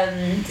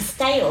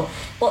stale,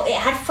 but it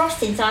had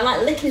frosting, so I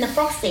like licking the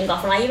frosting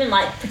off, and I even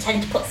like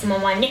pretend to put some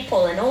on my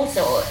nipple and all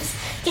sorts,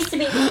 just to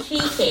be a bit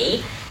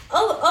cheeky.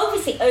 Oh,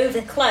 obviously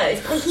over the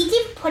clothes, but he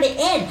didn't put it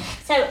in.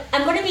 So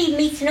I'm going to be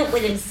meeting up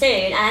with him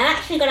soon, and I'm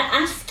actually going to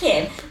ask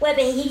him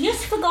whether he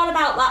just forgot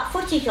about that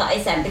footage that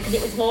I sent, because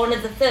it was one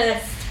of the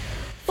first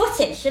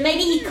footage. So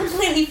maybe he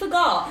completely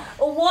forgot,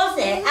 or was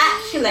it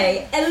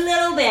actually a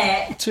little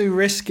bit too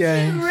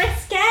risque?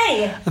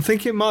 I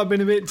think it might have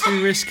been a bit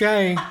too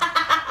risque.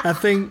 I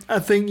think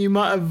you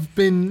might have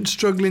been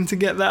struggling to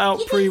get that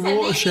out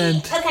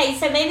pre-watershed. So okay,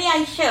 so maybe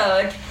I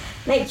should.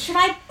 Should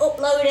I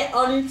upload it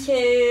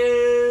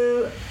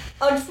onto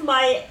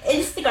my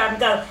Instagram?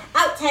 Go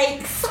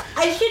outtakes.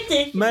 I should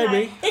do.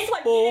 Maybe. This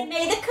one didn't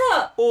make the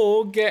cut.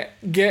 Or get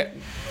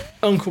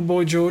Uncle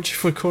Boy George,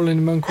 if we're calling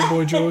him Uncle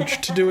Boy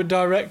George, to do a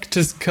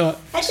director's cut.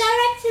 A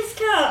director's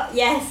cut.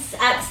 Yes,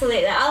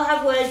 absolutely. I'll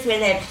have words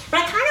with him.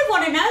 But I kind of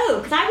want to know,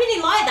 because I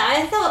really like that.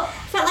 I felt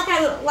like I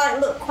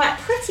looked quite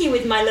pretty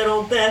with my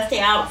little birthday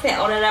outfit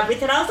on and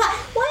everything. I was like,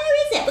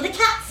 where is it? Well, the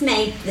cats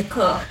made the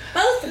cut.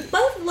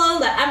 Both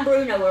Lola and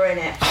Bruno were in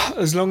it.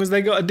 As long as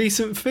they got a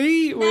decent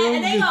fee.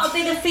 And they got a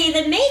bigger fee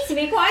than me, to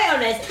be quite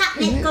honest.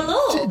 Catnip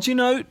galore. Do you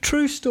know,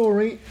 true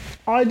story,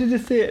 I did a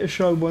theatre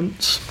show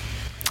once.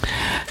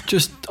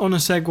 Just on a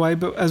segue,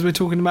 but as we're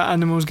talking about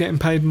animals getting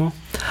paid more,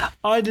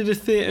 I did a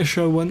theatre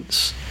show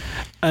once,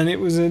 and it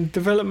was a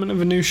development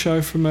of a new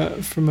show from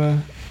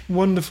a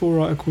wonderful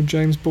writer called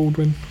James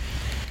Baldwin.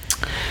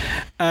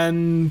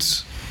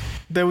 And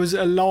there was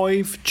a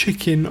live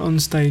chicken on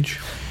stage.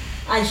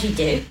 As you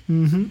do.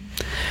 Mm-hmm.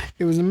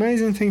 It was an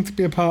amazing thing to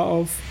be a part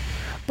of,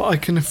 but I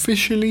can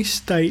officially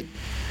state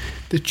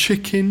the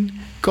chicken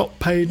got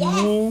paid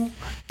more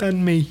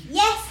than me.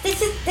 Yes,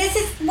 this is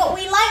what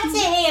we like to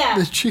hear.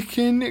 The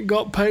chicken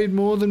got paid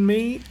more than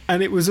me,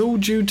 and it was all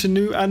due to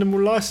new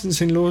animal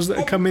licensing laws that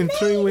had come in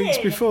 3 weeks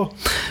before.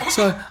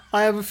 So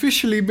I have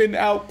officially been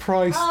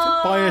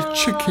outpriced by a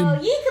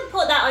chicken. You can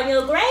put that on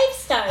your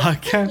gravestone. I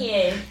can.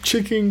 You?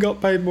 Chicken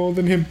got paid more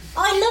than him.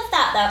 I love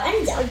that though,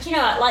 and you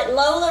know, like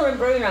Lola and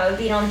Bruno have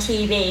been on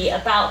TV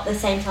about the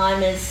same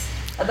time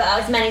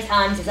about as many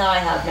times as I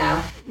have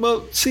now.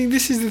 Well, see,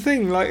 this is the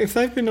thing. Like, if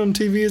they've been on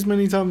TV as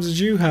many times as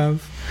you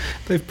have,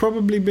 they've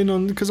probably been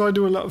on, because I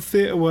do a lot of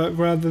theatre work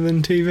rather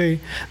than TV.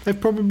 They've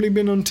probably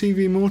been on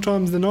TV more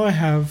times than I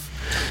have.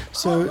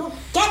 So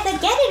they're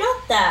getting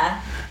up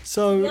there.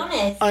 So to be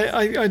honest.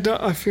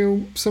 I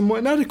feel somewhat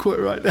inadequate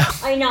right now.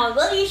 I know.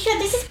 Well, you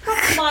should. This is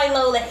probably why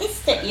Lola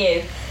hissed at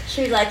you.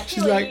 She's like,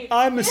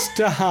 I'm a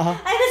star.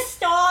 I'm a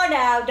star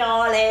now,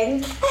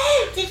 darling.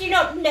 Did you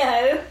not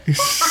know?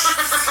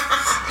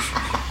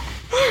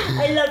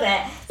 I love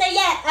it. So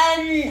yeah,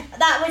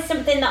 that was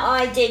something that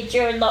I did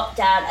during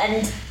lockdown,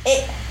 and do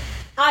you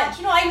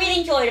know what I really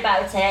enjoyed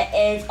about it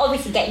is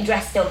obviously getting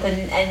dressed up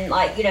and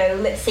like, you know,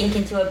 lip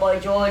syncing to a Boy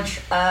George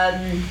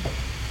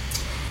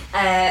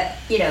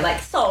you know,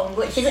 like song,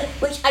 which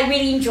I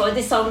really enjoyed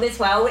the song as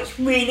well, which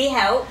really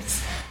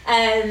helped.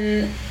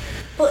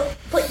 But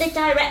the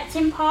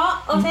directing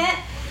part of it,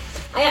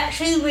 I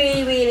actually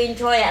really, really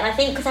enjoy it, and I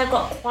think because I've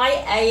got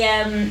quite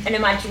an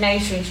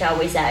imagination, shall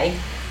we say,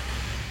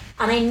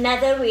 and I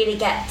never really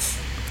get,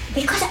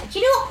 because do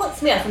you know what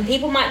puts me off, and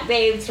people might be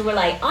able to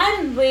relate,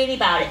 I'm really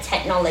bad at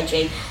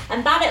technology.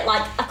 I'm bad at,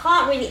 like, I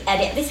can't really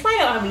edit. This is why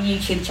I don't have a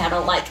YouTube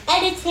channel, like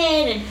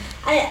editing, and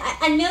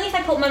I know if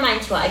I put my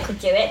mind to it I could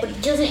do it, but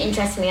it doesn't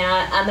interest me,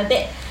 and I'm a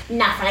bit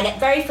naff, and I get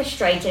very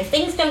frustrated. If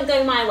things don't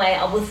go my way,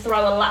 I will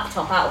throw a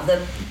laptop out of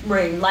the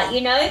room, like,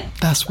 you know?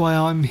 That's why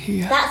I'm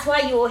here. That's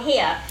why you're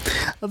here.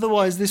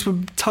 Otherwise, this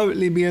would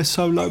totally be a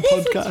solo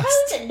podcast.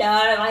 No,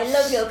 I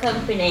love your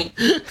company.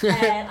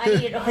 I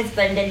need a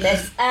husband in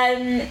this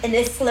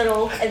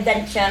little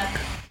adventure.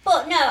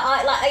 But no,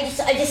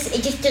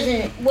 it just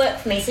doesn't work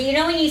for me. So you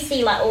know when you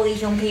see like all these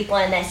young people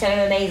and they're so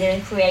amazing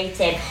and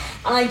creative,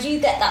 and I do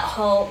get that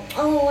whole,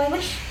 I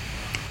wish,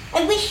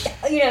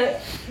 you know,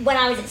 when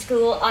I was at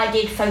school I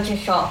did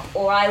Photoshop,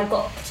 or I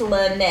got to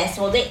learn this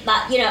or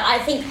that. You know, I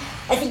think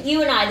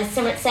you and I are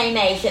the same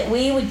age, that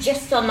we were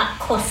just on that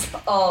cusp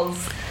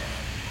of,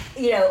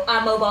 you know,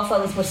 our mobile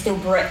phones were still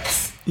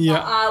bricks. Yeah.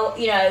 Our,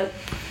 you know,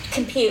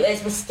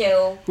 computers were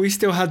still... We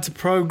still had to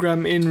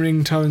program in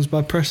ringtones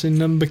by pressing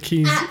number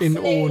keys in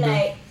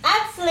order.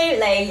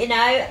 Absolutely, you know,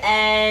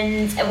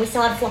 and we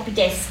still had floppy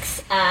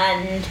disks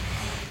and,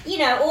 you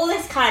know, all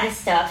this kind of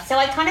stuff. So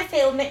I kind of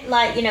feel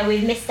like, you know,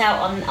 we've missed out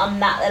on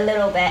that a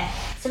little bit.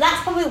 So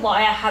that's probably why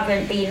I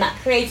haven't been that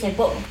creative.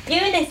 But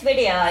doing this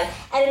video,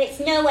 and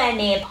it's nowhere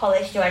near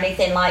polished or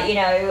anything, like, you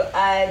know,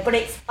 but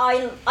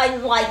I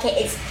like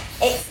it.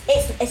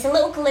 It's a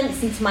little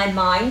glimpse into my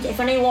mind, if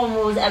anyone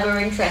was ever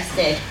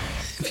interested.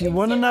 If you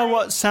want to know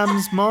what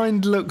Sam's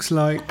mind looks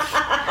like,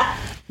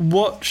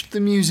 watch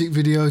the music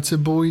video to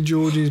Boy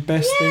George's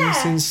Best Thing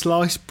Since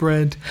Sliced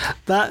Bread.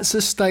 That's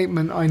a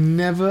statement I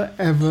never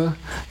ever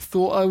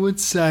thought I would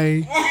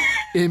say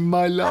in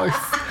my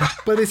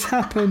life, but it's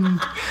happened.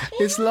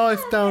 It's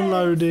live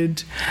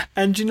downloaded,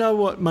 and you know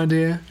what, my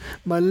dear,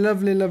 my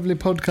lovely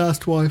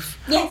podcast wife,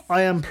 yes,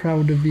 I am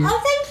proud of you.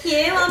 Oh, thank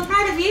you. I'm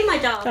proud of you, my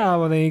darling. Oh,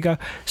 well, there you go.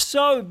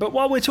 So, but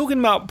while we're talking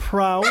about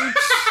proud,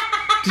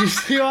 do you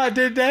see what I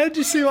did there?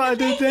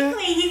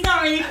 Basically, he's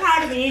not really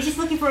proud of me. He's just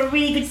looking for a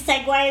really good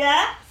segue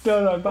there.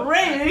 No, but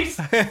rude.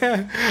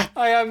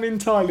 I am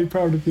entirely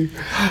proud of you.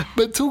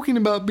 But talking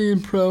about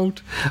being proud,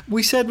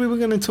 we said we were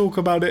going to talk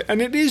about it,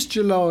 and it is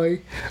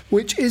July,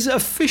 which is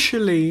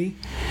officially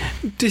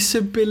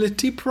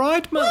Disability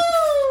Pride Month.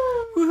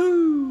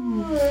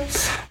 Woohoo!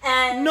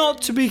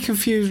 Not to be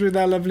confused with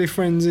our lovely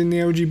friends in the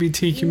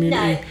LGBT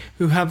community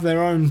who have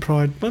their own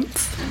Pride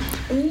Month.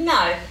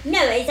 No,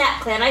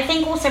 exactly. And I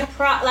think also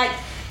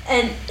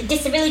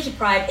Disability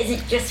Pride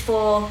isn't just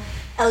for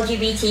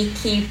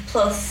LGBTQ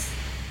plus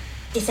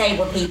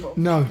disabled people.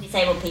 No.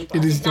 Disabled people.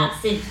 It is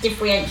not. That's the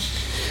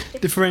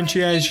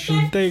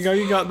differentiation. There you go.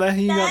 You got there.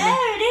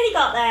 Nearly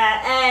got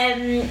there.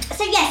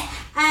 So yes.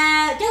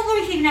 Don't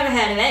worry if you've never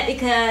heard of it,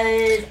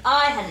 because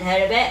I hadn't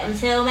heard of it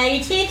until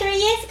maybe 2-3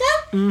 years ago.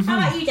 Mm-hmm. How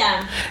about you,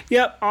 Dan?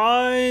 Yep,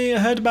 I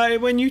heard about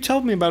it when you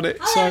told me about it.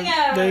 Oh, so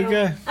there you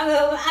go.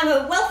 I'm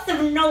a wealth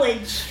of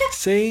knowledge.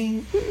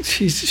 See,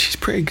 she's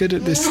pretty good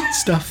at this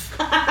stuff.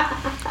 So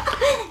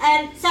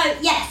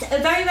yes,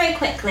 very very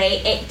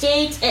quickly, it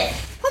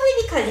probably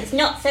because it's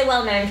not so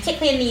well known,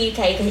 particularly in the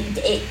UK, because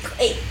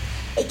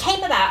it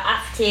came about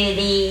after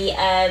the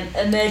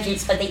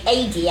emergence of the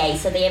ADA,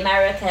 so the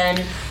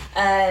American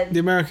The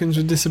Americans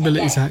with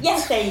Disabilities Act.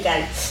 Yes, there you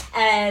go.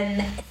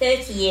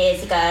 30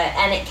 years ago,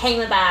 and it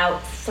came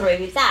about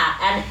through that,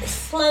 and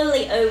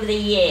slowly over the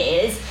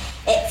years,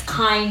 it's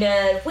kind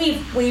of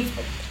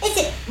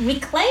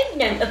reclaimed?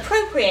 No,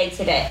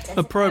 appropriated it.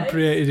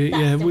 Appropriated it,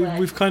 yeah.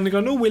 We've kind of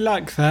gone, oh, we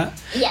like that.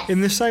 Yes. In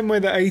the same way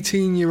that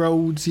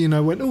 18-year-olds,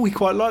 went, oh, we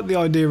quite like the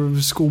idea of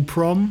a school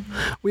prom.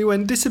 We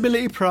went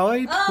disability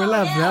pride. We'll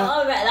have that.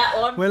 I'll bet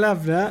that one. We'll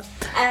have that.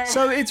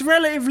 So it's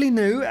relatively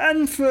new,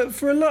 and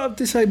for a lot of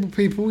disabled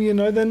people,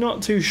 they're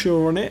not too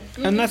sure on it,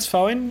 and that's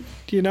fine.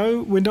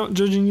 We're not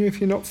judging you if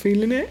you're not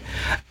feeling it,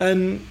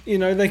 and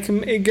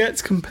it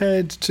gets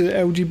compared to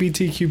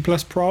LGBTQ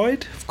plus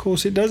Pride. Of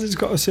course, it does. It's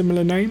got a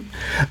similar name,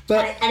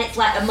 but and it's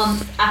like a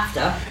month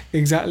after.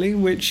 Exactly,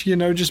 which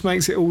just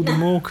makes it all the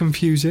more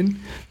confusing.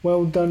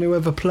 Well done,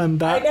 whoever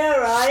planned that. I know,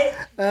 right?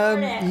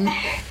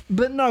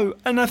 But no,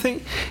 and I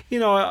think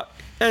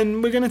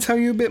and we're going to tell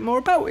you a bit more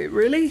about it,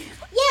 really.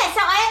 Yeah, so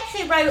I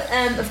actually wrote,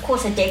 of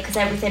course I did, because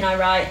everything I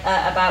write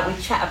we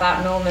chat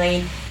about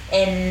normally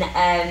in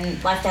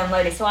Life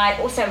Downloaded. So I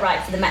also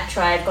write for the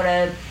Metro. I've got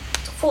a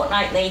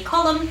fortnightly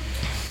column,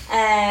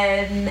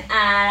 and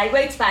I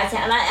wrote about it,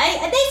 and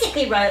I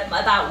basically wrote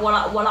about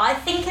what I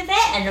think of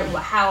it and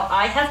how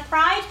I have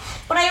pride.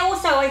 But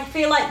I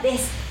feel like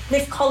this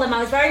column, I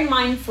was very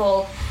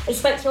mindful. I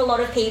spoke to a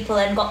lot of people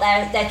and got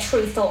their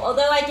true thought.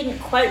 Although I didn't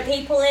quote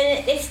people in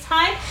it this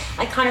time,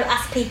 I kind of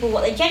asked people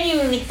what they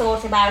genuinely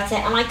thought about it,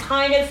 and I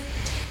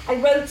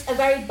wrote a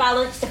very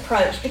balanced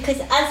approach, because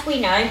as we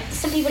know,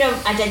 some people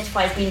don't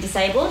identify as being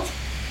disabled,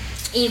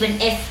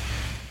 even if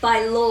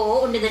by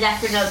law, under the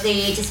definition of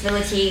the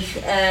disability,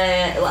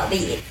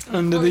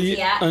 under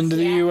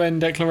the UN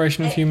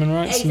Declaration of Human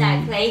Rights,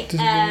 exactly,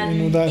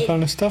 and all that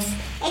kind of stuff.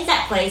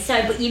 Exactly.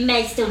 So, but you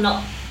may still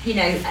not,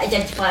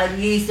 identify or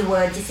use the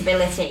word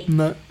disability.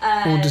 No,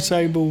 or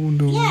disabled,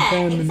 or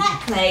impairment.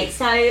 Exactly.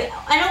 So,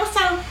 and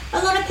also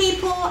a lot of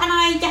people, and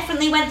I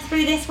definitely went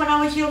through this when I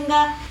was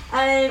younger.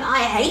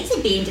 I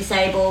hated being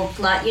disabled.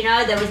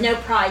 There was no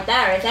pride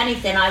there. If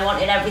anything, I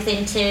wanted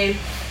everything to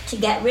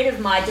get rid of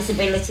my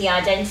disability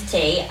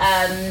identity,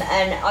 and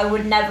I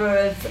would never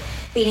have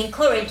been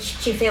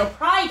encouraged to feel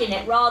pride in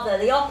it, rather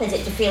the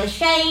opposite, to feel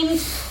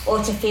ashamed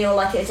or to feel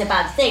like it was a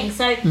bad thing.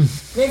 So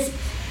there's,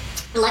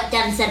 like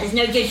Dan said, there's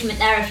no judgment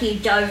there if you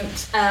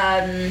don't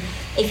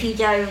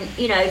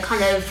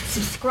kind of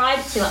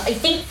subscribe to it. I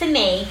think for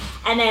me,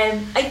 and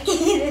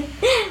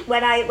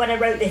when I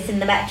wrote this in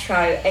the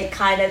Metro, it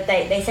kind of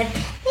they said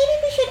maybe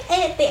we should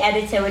edit. The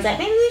editor was like,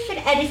 maybe we should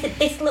edit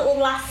this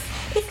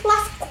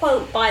last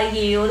quote by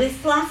you, or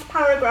this last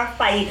paragraph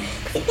by you,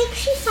 because it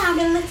makes you sound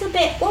a little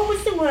bit, what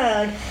was the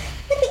word? A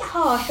little bit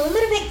harsh or a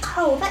little bit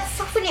cold. Let's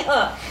soften it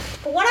up.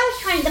 But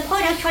the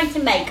point I was trying to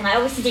make, and I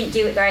obviously didn't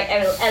do it very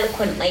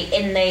eloquently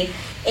in the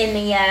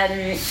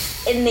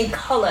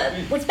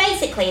column, was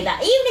basically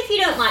that even if you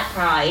don't like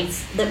pride,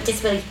 the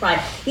disability pride,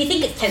 you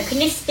think it's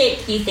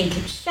tokenistic, you think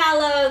it's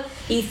shallow,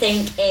 you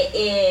think it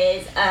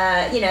is,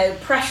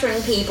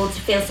 pressuring people to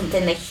feel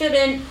something they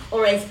shouldn't,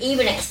 or is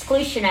even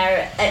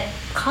exclusionary. I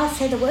can't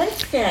say the word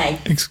today.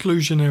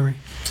 Exclusionary.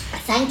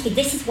 Thank you.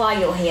 This is why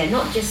you're here,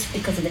 not just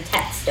because of the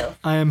tech stuff.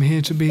 I am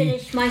here to be.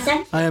 Finish my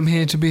sentence. I am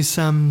here to be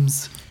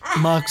Sam's,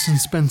 Marks and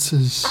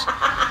Spencer's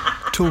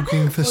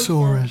talking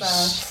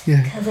thesaurus.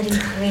 Yeah. Covered in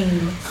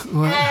cream.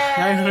 Well,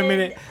 hang on a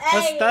minute.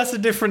 That's a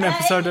different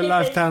episode of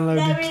Life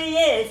Downloaded. That really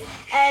is.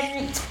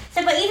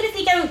 But even if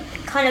you don't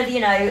kind of,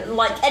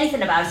 like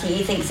anything about it,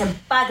 you think it's a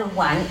bag of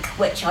wank,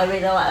 which I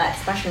really like that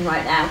expression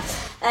right now.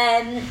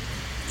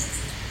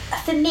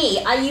 For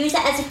me, I use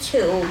it as a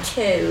tool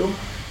to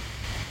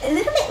a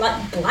little bit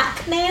like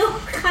blackmail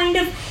kind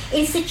of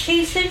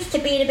institutions to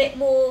being a bit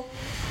more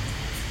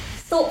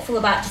thoughtful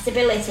about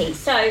disability.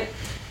 So if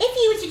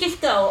you were to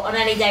just go on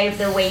any day of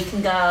the week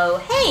and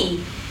go, hey,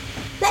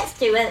 let's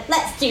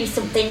do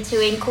something to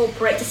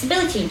incorporate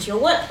disability into your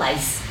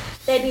workplace,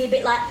 they'd be a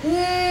bit like,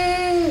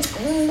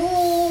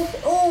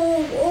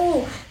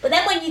 But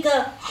then when you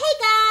go, hey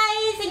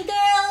guys and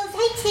girls,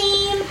 hey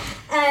team,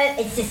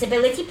 it's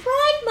Disability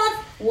Pride Month,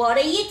 what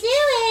are you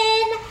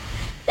doing?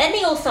 Then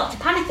they all start to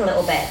panic a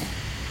little bit,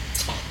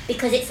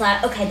 because it's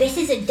like, okay, this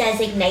is a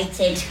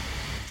designated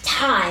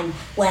time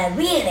where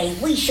really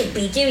we should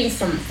be doing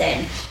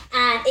something,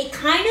 and it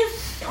kind of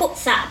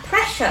puts that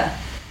pressure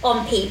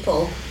on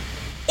people.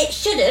 It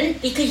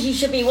shouldn't, because you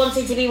should be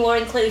wanting to be more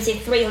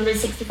inclusive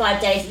 365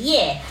 days a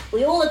year.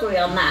 We all agree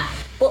on that.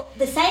 But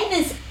the same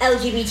as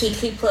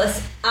LGBTQ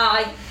plus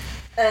Pride,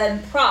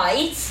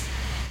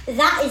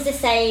 that is the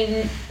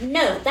same.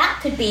 No, that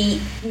could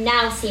be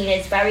now seen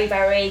as very,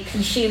 very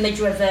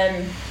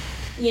consumer-driven.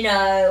 Some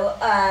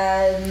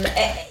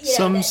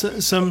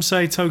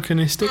say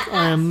tokenistic.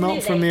 I am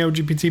not from the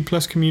LGBT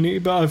plus community,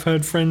 but I've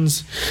heard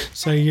friends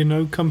say,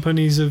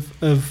 companies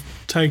have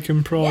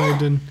taken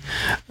pride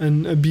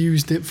and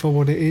abused it for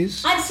what it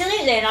is.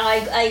 Absolutely, and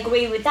I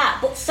agree with that.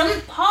 But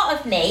some part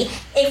of me,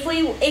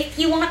 if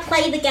you want to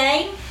play the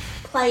game,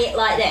 play it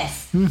like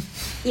this. And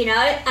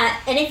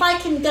if I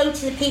can go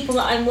to the people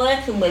that I'm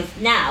working with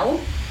now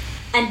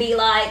and be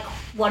like,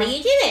 what are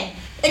you doing?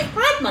 It's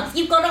Pride Month.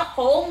 You've got a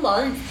whole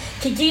month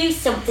to do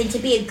something, to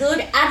be a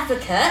good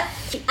advocate,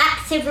 to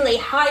actively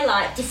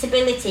highlight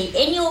disability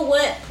in your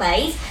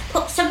workplace,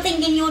 put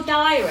something in your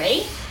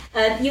diary.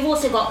 You've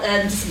also got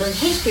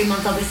Disability History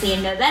Month, obviously,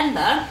 in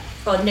November,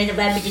 or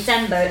November,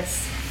 December.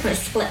 It's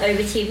split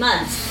over 2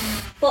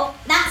 months. But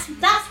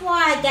that's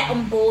why I get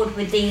on board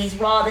with these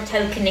rather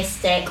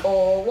tokenistic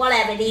or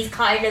whatever, these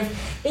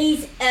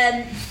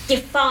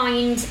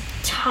defined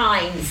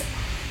times.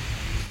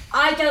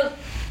 I don't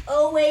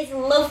always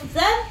love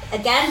them,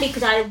 again,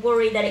 because I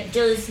worry that it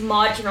does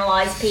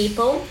marginalise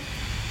people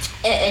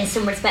in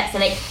some respects,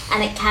 and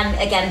it can,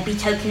 again, be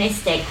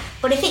tokenistic.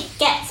 But if it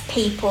gets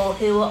people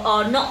who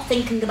are not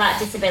thinking about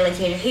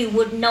disability and who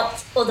would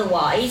not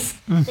otherwise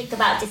think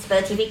about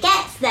disability, if it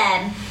gets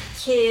them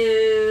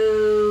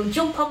to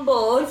jump on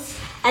board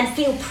and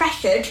feel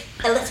pressured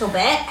a little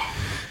bit,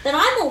 then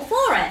I'm all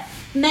for it.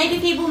 Maybe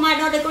people might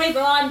not agree,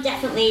 but I'm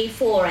definitely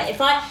for it.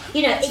 If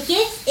it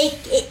gives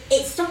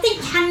it's something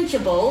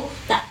tangible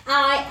that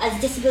I, as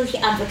a disability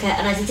advocate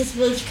and as a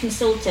disability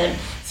consultant,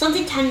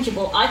 something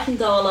tangible I can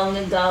go along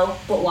and go,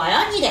 but why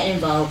aren't you getting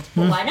involved?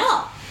 But why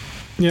not?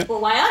 Yeah. But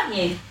why aren't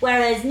you?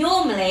 Whereas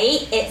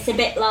normally it's a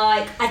bit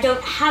like I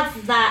don't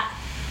have that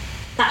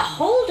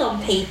hold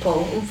on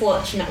people,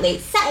 unfortunately.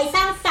 It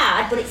sounds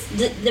sad, but it's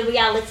the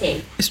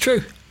reality. It's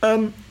true.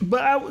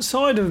 But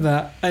outside of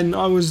that, and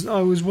I was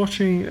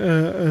watching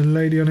a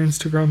lady on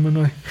Instagram,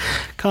 and I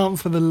can't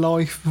for the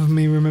life of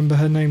me remember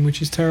her name, which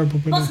is terrible.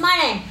 But what's my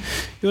name?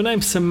 Your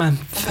name's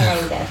Samantha.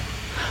 There you go.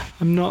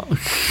 I'm not.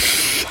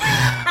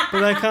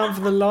 But I can't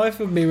for the life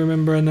of me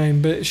remember her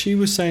name. But she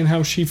was saying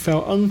how she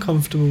felt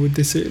uncomfortable with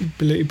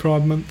Disability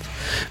Pride Month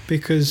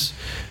because,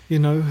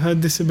 her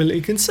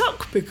disability can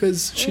suck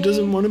because she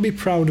doesn't want to be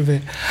proud of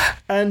it.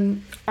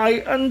 And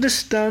I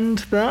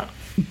understand that.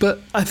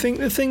 But I think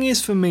the thing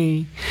is, for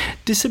me,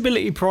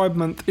 Disability Pride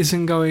Month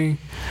isn't going,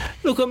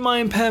 look at my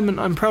impairment,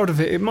 I'm proud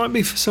of it. It might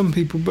be for some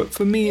people, but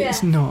for me,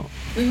 it's not.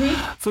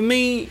 Mm-hmm. For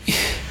me,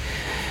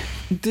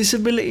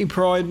 Disability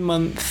Pride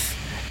Month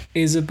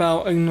is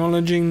about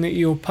acknowledging that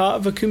you're part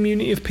of a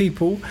community of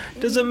people.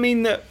 Doesn't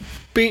mean that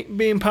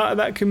being part of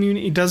that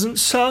community doesn't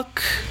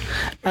suck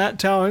at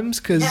times,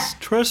 because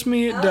trust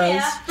me, it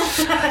does.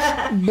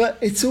 Yeah. But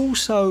it's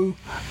also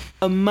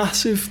a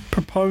massive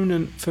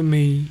proponent for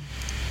me,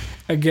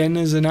 again,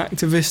 as an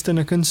activist and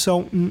a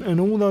consultant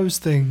and all those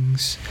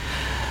things,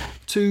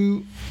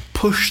 to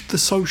push the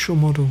social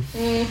model.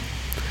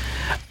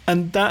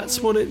 And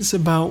that's what it's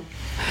about.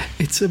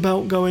 It's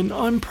about going,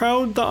 I'm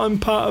proud that I'm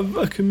part of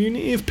a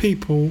community of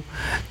people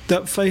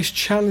that face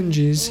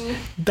challenges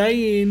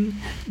day in,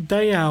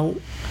 day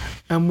out,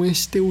 and we're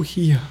still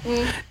here.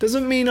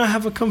 Doesn't mean I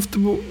have a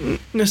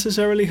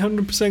necessarily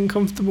 100%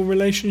 comfortable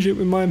relationship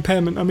with my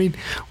impairment. I mean,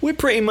 we're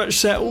pretty much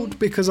settled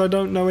because I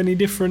don't know any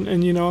different,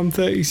 and I'm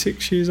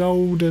 36 years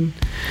old, and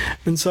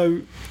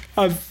so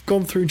I've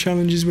gone through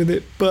challenges with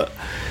it. But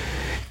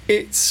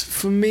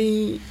for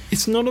me,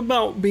 it's not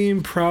about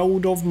being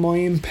proud of my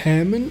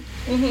impairment.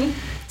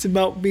 It's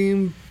about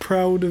being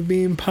proud of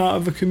being part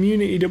of a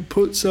community that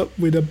puts up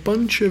with a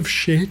bunch of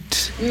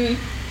shit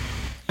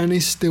and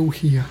is still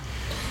here.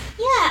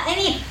 Yeah, I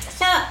mean,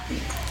 so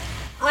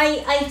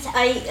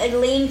I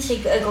lean to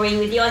agree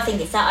with you. I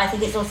think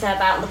it's also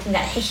about looking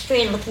at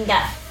history and looking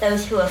at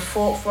those who have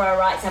fought for our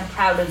rights. I'm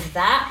proud of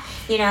that.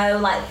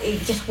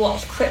 Just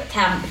watched Crip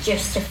Camp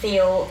just to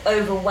feel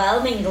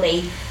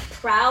overwhelmingly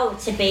proud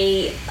to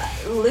be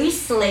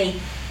loosely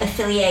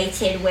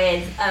affiliated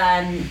with,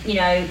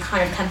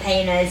 kind of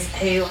campaigners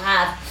who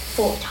have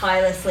fought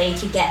tirelessly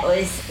to get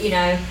us,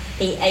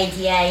 the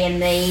ADA and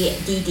the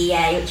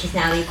DDA, which is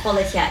now the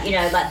Equality Act,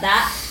 like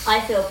that. I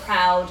feel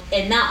proud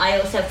in that. I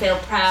also feel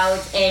proud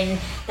in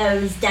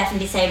those deaf and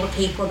disabled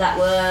people that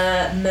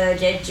were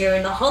murdered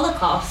during the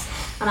Holocaust.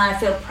 And I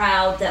feel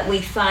proud that we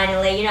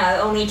finally,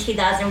 only in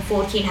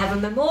 2014 have a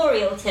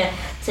memorial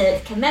to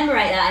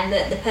commemorate that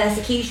and the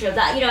persecution of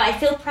that. I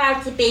feel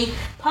proud to be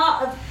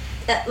part of,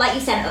 like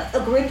you said,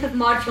 a group of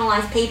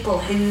marginalised people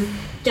who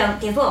don't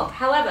give up.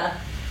 However,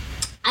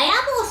 I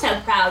am also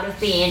proud of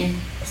being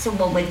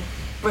someone with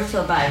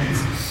brittle bones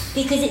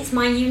because it's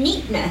my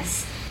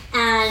uniqueness.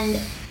 And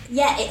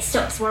yeah, it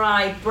sucks when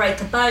I break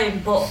a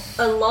bone, but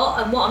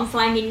what I'm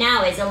finding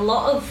now is a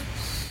lot of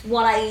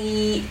what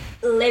I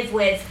live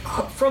with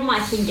from my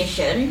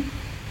condition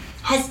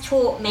has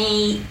taught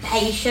me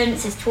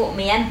patience, has taught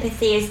me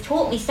empathy, has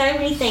taught me so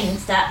many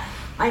things that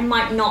I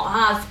might not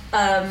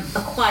have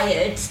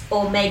acquired,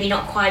 or maybe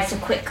not quite so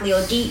quickly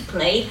or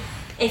deeply,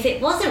 if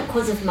it wasn't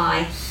because of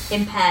my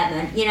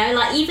impairment.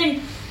 Like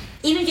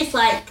even just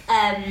like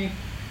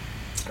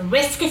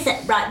risk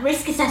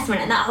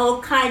assessment and that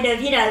whole kind of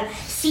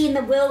seeing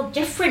the world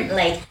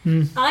differently.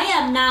 I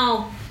am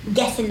now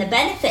getting the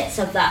benefits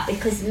of that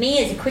because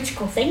me as a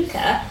critical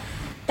thinker,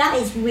 that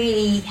is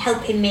really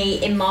helping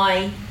me in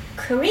my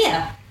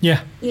career.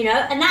 Yeah.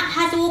 And that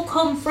has all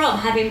come from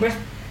having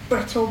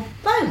brittle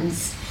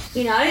bones,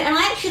 and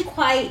I actually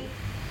quite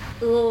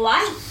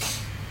like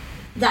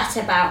that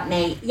about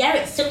me. Yeah,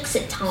 it sucks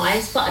at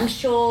times, but I'm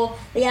sure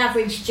the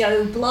average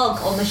Joe blog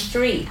on the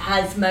street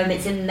has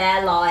moments in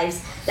their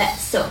lives that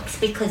sucks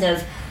because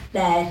of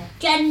their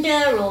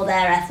gender or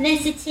their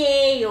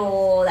ethnicity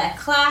or their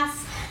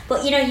class.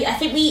 But you know, I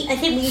think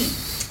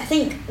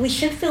we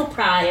should feel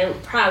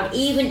proud,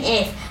 even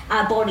if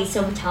our body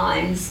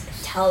sometimes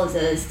tells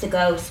us to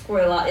go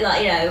screw up,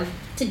 like, you know,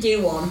 to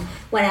do one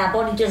when our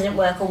body doesn't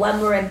work, or when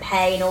we're in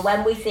pain, or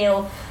when we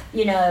feel,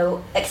 you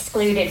know,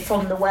 excluded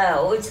from the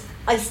world.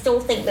 I still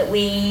think that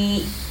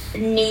we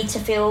need to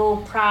feel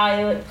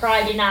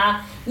pride in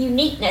our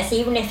uniqueness,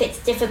 even if it's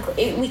difficult.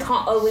 We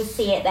can't always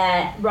see it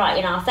there right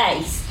in our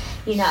face,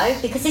 you know,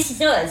 because this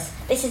is us.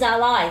 This is our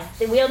life.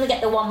 We only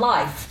get the one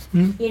life,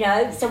 you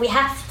know, so we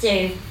have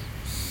to.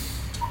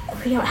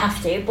 We don't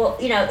have to,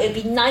 but, you know, it'd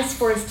be nice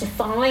for us to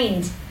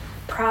find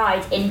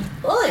pride in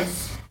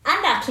us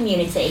and our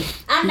community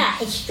and our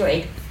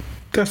history.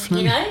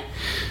 Definitely. You know?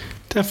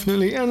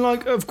 Definitely. And,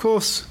 like, of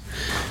course,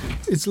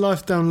 it's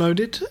Life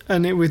Downloaded,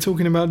 and we're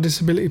talking about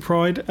disability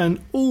pride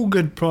and all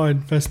good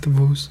pride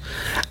festivals,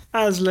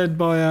 as led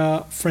by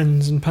our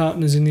friends and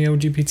partners in the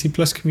LGBT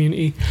plus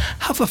community,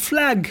 have a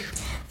flag.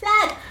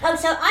 Flag. Oh,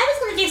 so I was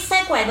going to do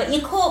segue, but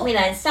you caught me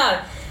then. So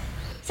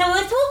we're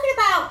talking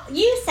about,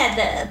 you said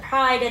that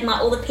pride and,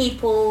 like, all the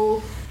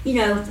people, you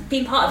know,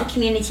 being part of a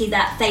community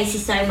that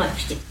faces so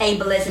much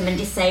ableism and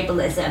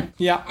disableism.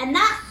 Yeah. And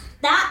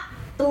that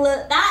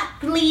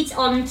leads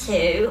on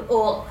to,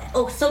 or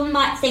some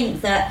might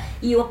think that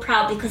you are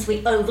proud because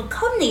we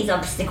overcome these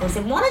obstacles.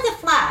 And one of the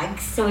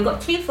flags, so we've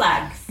got two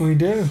flags. We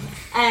do.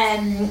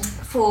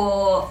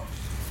 For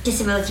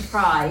disability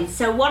pride.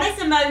 So one is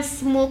the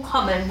most more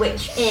common,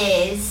 which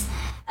is,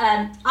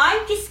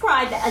 I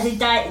describe it as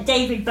a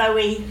David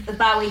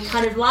Bowie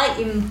kind of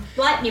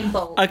lightning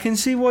bolt. I can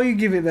see why you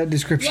give it that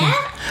description.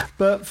 Yeah?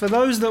 But for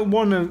those that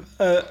want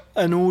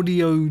an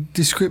audio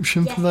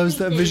description, Yes, for those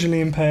that are please do.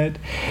 visually impaired,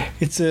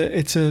 it's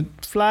a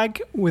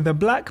flag with a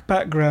black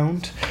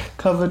background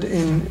covered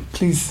in.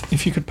 Please,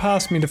 if you could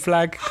pass me the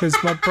flag,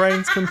 because my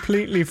brain's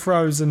completely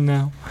frozen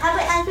now.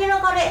 Have you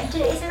not got it?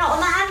 Is it not on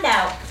the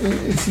handout?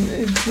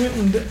 It's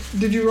written.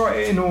 Did you write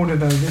it in order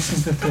though? This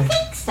is the I thing.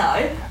 think so.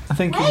 I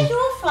think. Where's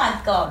your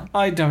flag gone?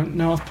 I don't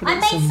know. I've put I it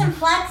made somewhere. some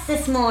flags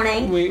this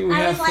morning. We I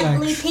have was like flags.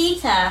 Blue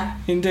Peter.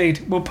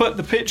 Indeed, we'll put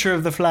the picture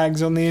of the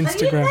flags on the Are you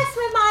Instagram. impressed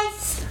with my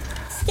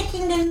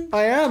sticking and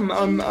I am.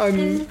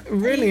 I'm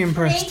really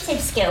impressed.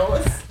 creative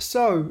skills?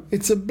 So,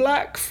 it's a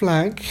black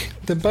flag.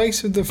 The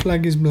base of the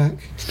flag is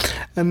black.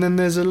 And then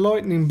there's a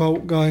lightning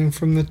bolt going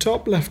from the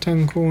top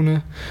left-hand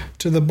corner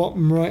to the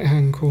bottom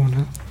right-hand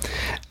corner.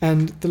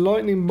 And the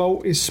lightning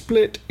bolt is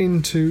split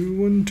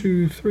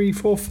into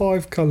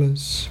 5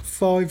 colours.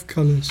 5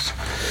 colours.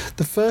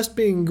 The first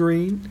being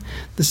green,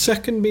 the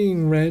second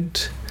being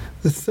red,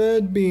 the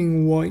third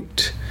being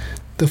white,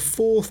 the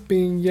fourth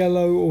being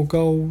yellow or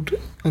gold,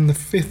 and the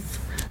fifth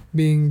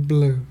being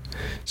blue.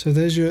 So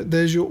there's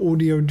your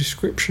audio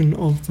description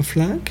of the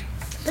flag.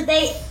 But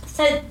the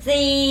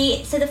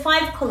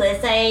 5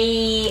 colours,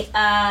 they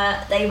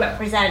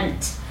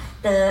represent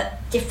the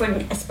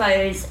different, I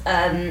suppose,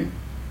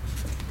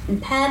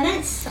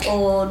 impairments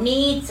or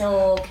needs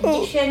or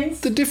conditions.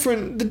 The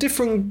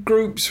different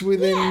groups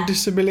within Yeah.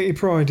 disability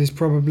pride is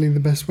probably the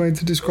best way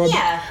to describe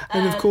Yeah, it.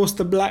 And of course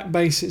the black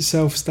base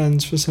itself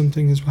stands for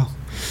something as well.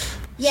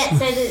 Yeah,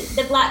 so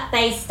the black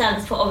base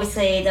stands for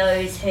obviously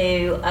those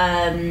who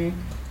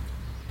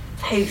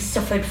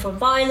suffered from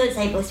violence,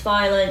 ableist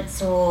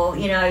violence, or,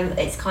 you know,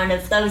 it's kind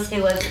of those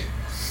who have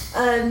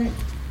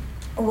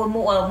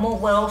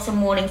we're also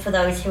mourning for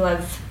those who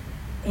have,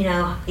 you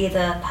know,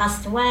 either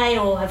passed away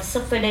or have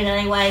suffered in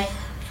any way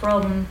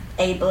from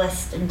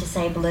ableist and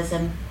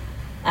disableism,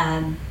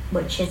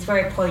 which is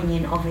very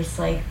poignant,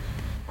 obviously.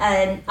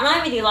 And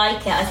I really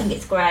like it. I think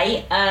it's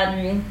great.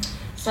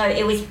 So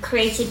it was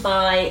created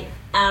by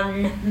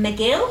Anne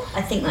McGill.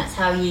 I think that's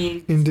how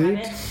you Indeed.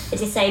 describe it. A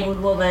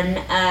disabled woman.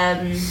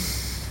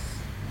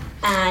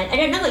 And I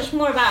don't know much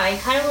more about it. I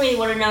kind of really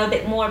want to know a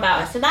bit more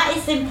about it. So that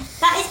is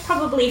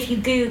probably, if you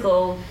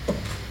Google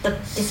the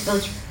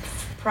Disability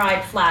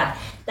Pride flag,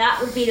 that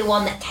would be the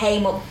one that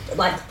came up,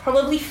 like,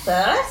 probably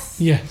first.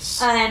 Yes.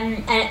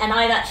 And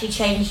I've actually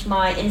changed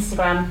my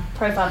Instagram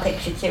profile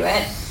picture to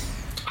it.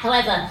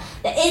 However,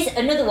 there is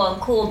another one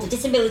called the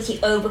Disability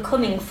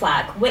Overcoming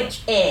flag,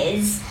 which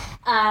is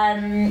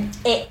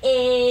it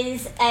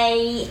is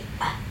a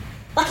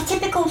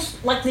typical,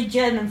 like the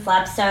German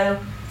flag, so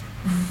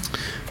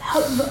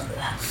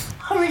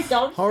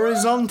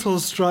Horizontal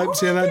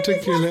stripes. Yeah, that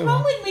took you a little What's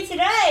wrong while. with me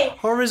today?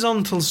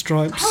 Horizontal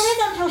stripes.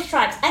 Horizontal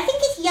stripes. I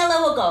think it's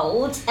yellow or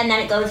gold, and then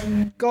it goes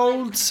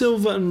Gold,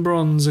 silver and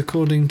bronze,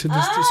 according to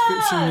this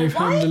description you've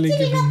handily why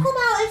did it given not me. come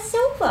out as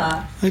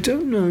silver? I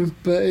don't know,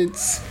 but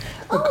it's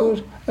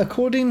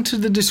according to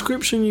the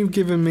description you've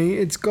given me,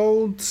 it's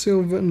gold,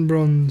 silver and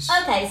bronze.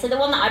 Okay, so the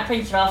one that I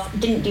printed off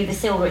didn't do the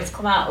silver, it's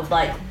come out of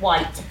like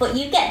white, but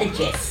you get the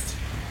gist.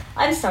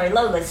 I'm sorry,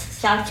 Lola's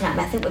shouting at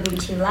me, I think we're being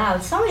too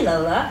loud. Sorry,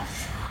 Lola.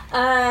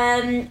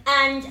 And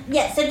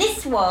yeah, so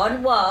this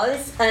one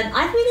was,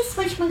 I've really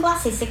switched my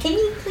glasses, so can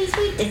you please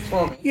read this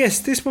for me? Yes,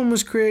 this one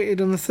was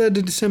created on the 3rd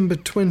of December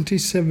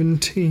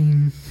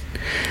 2017.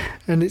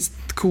 And it's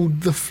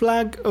called The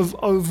Flag of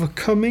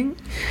Overcoming.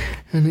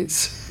 And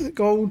it's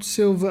gold,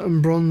 silver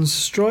and bronze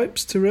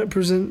stripes to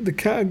represent the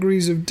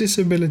categories of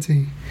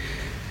disability.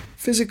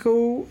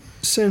 Physical,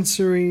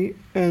 sensory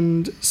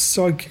and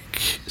psychic.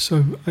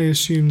 So I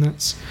assume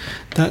that's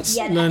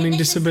learning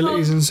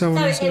disabilities and so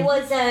on. So it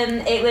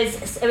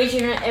was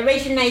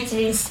originated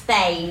in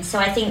Spain. So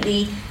I think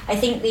the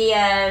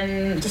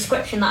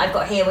description that I've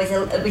got here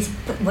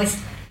was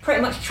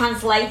pretty much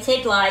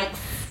translated like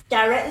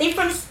directly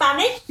from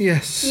Spanish.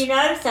 Yes. You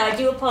know, so I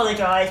do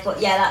apologise,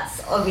 but yeah,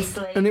 that's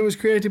obviously. And it was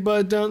created by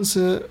a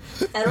dancer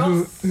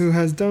who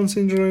has Down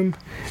syndrome,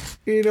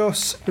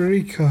 Eros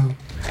Rico.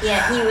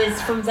 Yeah, he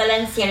was from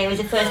Valencia and he was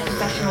the first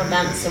professional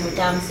dancer with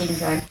Down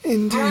syndrome.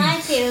 Indeed.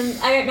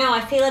 And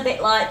I feel a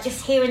bit like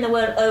just hearing the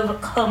word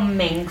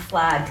overcoming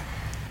flag.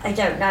 I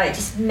don't know, it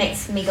just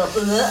makes me go,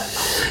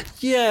 ugh.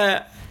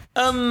 Yeah,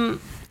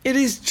 it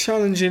is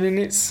challenging, and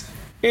it's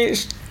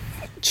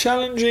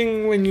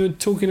challenging when you're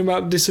talking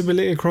about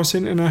disability across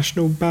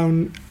international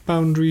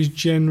boundaries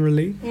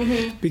generally,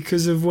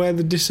 because of where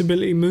the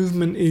disability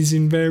movement is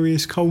in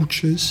various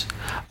cultures.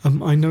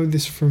 I know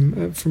this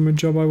from a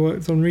job I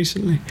worked on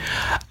recently,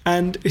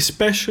 and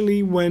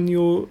especially when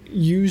you're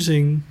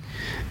using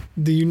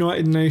the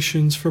United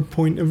Nations for a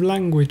point of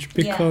language,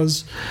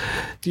 because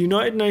the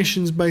United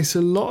Nations base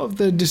a lot of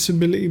their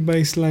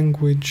disability-based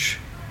language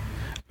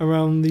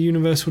around the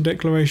Universal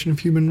Declaration of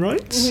Human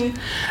Rights.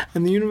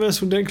 And the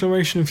Universal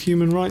Declaration of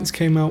Human Rights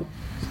came out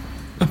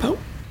about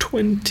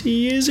 20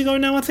 years ago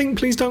now, I think.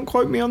 Please don't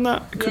quote me on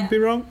that. I could be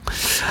wrong.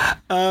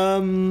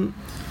 And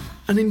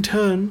in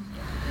turn,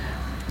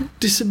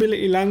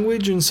 disability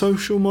language and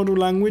social model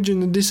language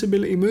and the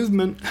disability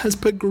movement has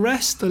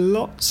progressed a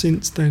lot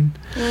since then.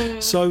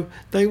 So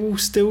they will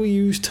still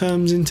use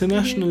terms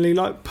internationally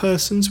like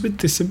persons with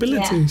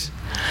disabilities.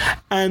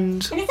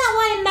 And is that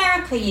why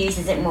America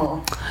uses it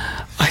more?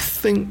 I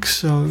think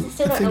so. I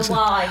still don't know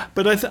why.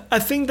 But I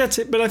think that's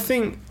it. But I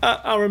think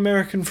our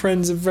American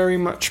friends are very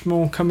much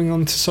more coming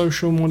on to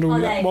social model,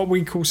 what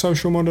we call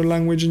social model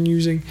language, and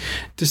using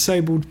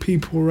disabled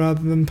people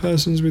rather than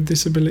persons with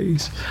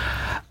disabilities.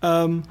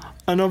 And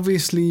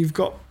obviously you've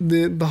got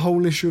the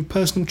whole issue of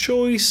personal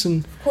choice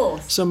and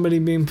somebody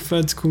being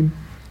preferred to call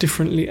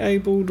differently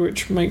abled,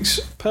 which makes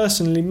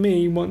personally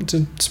me want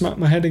to smack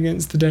my head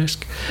against the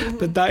desk.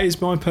 But that is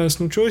my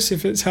personal choice.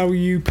 If it's how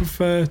you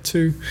prefer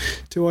to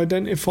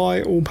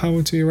identify, all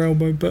power to your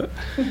elbow. But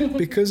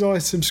because I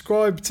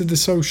subscribe to the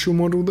social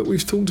model that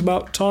we've talked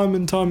about time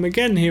and time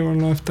again here on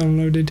Life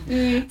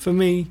Downloaded, for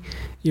me,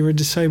 you're a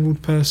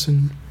disabled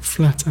person,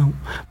 flat out.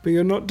 But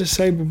you're not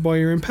disabled by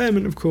your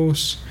impairment, of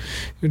course.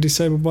 You're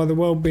disabled by the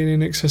world being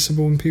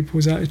inaccessible and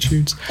people's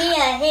attitudes.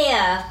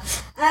 Here.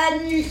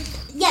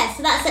 Yeah,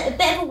 so that's a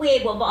bit of a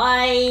weird one, but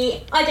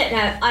I don't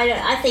know.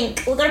 I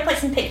think we're going to put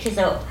some pictures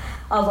up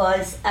of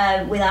us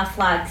with our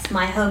flags,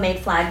 my homemade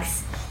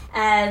flags.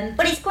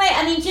 But it's great.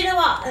 I mean, do you know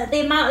what?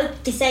 The amount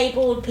of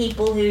disabled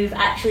people who've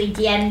actually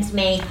DM'd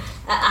me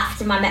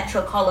after my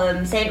Metro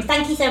column saying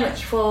thank you so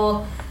much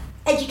for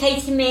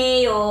educating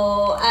me,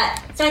 so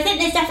I think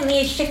there's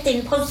definitely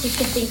a positive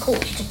shift in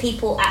culture to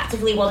people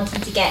actively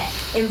wanting to get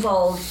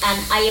involved,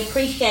 and I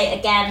appreciate,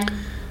 again,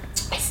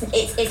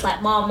 it's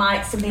like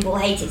Marmite, some people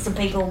hate it, some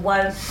people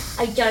won't.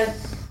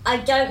 I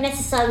don't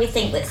necessarily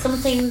think that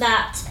something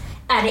that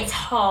at its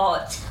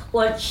heart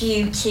wants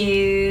you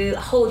to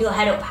hold your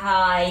head up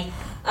high,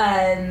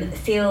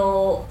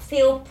 feel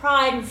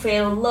pride and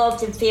feel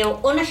loved and feel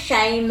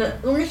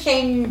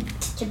unashamed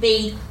to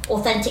be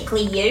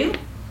authentically you.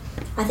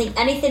 I think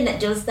anything that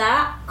does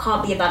that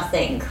can't be a bad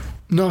thing.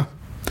 No,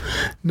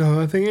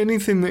 I think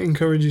anything that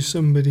encourages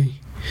somebody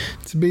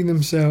to be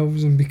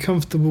themselves and be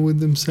comfortable with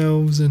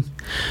themselves and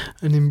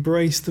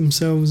embrace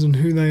themselves and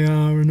who they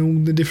are and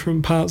all the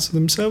different parts of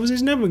themselves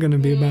is never going to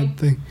be a bad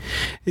thing.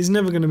 It's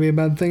never going to be a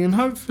bad thing. And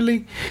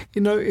hopefully,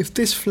 if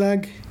this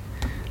flag,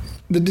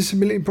 the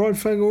Disability Pride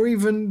flag, or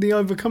even the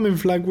Overcoming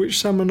flag, which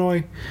Sam and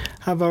I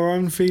have our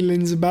own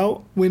feelings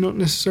about, we're not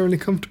necessarily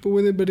comfortable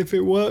with it, but if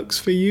it works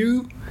for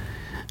you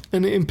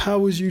and it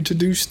empowers you to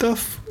do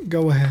stuff,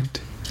 go ahead.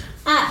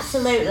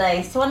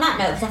 Absolutely. So on that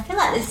note, because I feel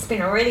like this has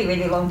been a really,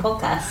 really long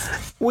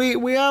podcast. We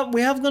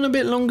have gone a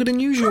bit longer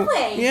than usual.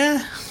 Have we? Yeah.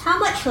 How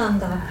much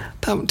longer?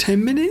 About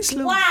 10 minutes.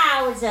 Look.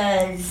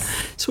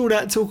 Wowzers. It's all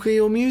that talk of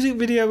your music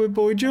video with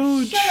Boy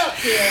George. Shut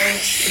up, you.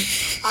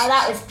 Oh,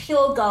 that was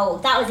pure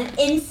gold. That was an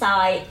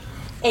insight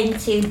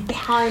into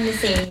behind the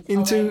scenes.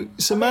 Into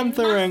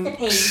Samantha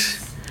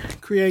Rank's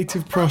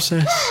creative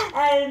process.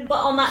 But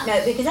on that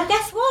note, because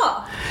guess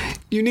what?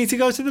 You need to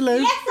go to the loo.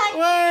 Yes, I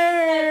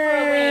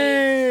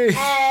do.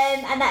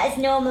 And that is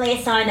normally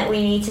a sign that we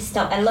need to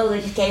stop. And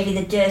Lola just gave you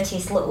the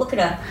dirtiest look. Look at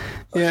her.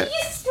 Yeah.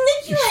 You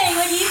literally,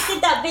 when you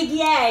did that big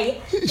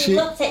yay, she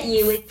looked at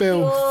you with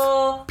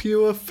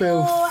pure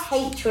filth,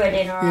 hatred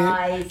in her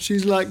eyes.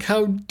 She's like,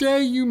 how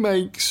dare you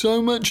make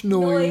so much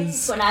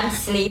noise when I'm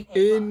sleeping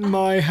in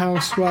my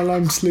house while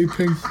I'm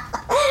sleeping.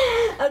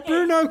 Okay.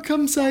 Bruno,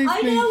 come save me.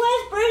 I know,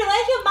 where's Bruno?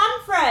 Where's your man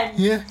friend?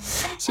 Yeah.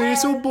 So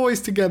it's all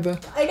boys together.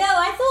 I know,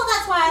 I thought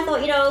that's why I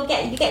thought,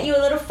 get you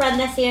a little friend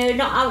this year,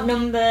 not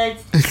outnumbered.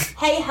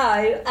 Hey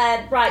ho.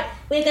 Right,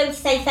 we're going to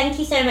say thank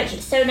you so much.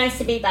 It's so nice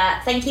to be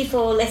back. Thank you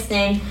for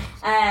listening.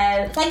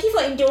 Thank you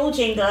for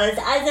indulging us,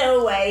 as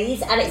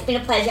always, and it's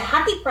been a pleasure.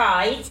 Happy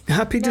Pride.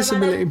 Happy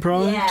Disability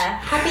Pride. Yeah,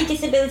 Happy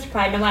Disability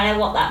Pride, no matter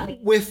what that means.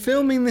 We're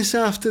filming this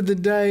after the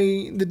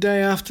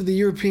day after the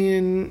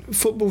European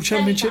Football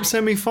Championship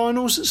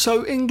semi-finals.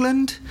 So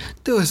England,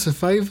 do us a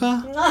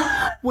favour.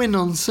 Win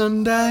on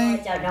Sunday. I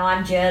don't know.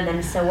 I'm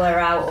German, so we're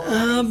out.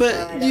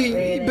 But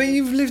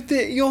you've lived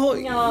it.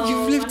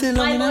 You've lived it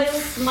long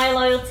enough. My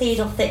loyalties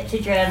are thick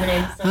to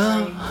Germany.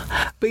 Sorry.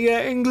 But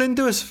yeah, England,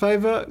 do us a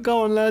favour.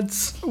 Go on, lads.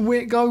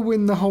 Go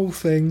win the whole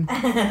thing.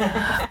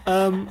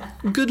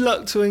 Good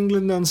luck to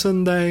England on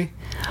Sunday.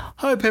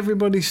 Hope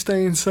everybody's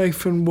staying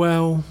safe and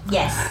well.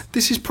 Yes.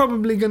 This is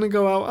probably going to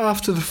go out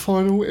after the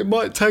final. It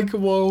might take a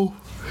while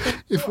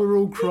if we're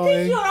all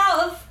crying. Because you're out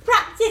of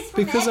practice.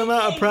 Because I'm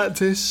out of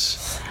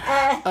practice.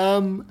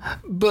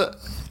 But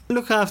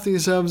look after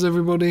yourselves,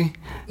 everybody.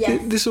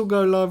 Yes. This will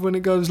go live when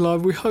it goes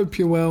live. We hope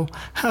you're well.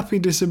 Happy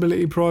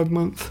Disability Pride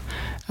Month.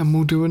 And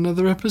we'll do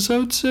another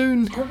episode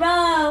soon.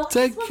 Hurrah!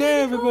 Take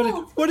care, everybody.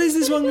 What is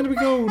this one going to be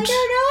called? I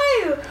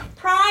don't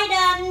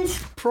know.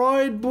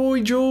 Pride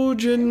Boy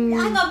George and...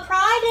 Hang on,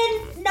 Pride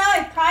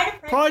and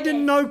Prejudice. Pride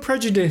and No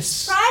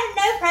Prejudice. Pride and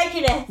No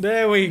Prejudice.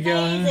 There we go.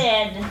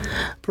 Amazing.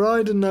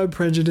 Pride and No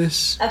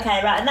Prejudice.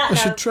 Okay, right, and that I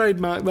should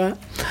trademark that.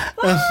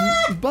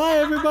 Bye,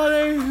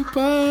 everybody.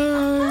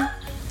 Bye.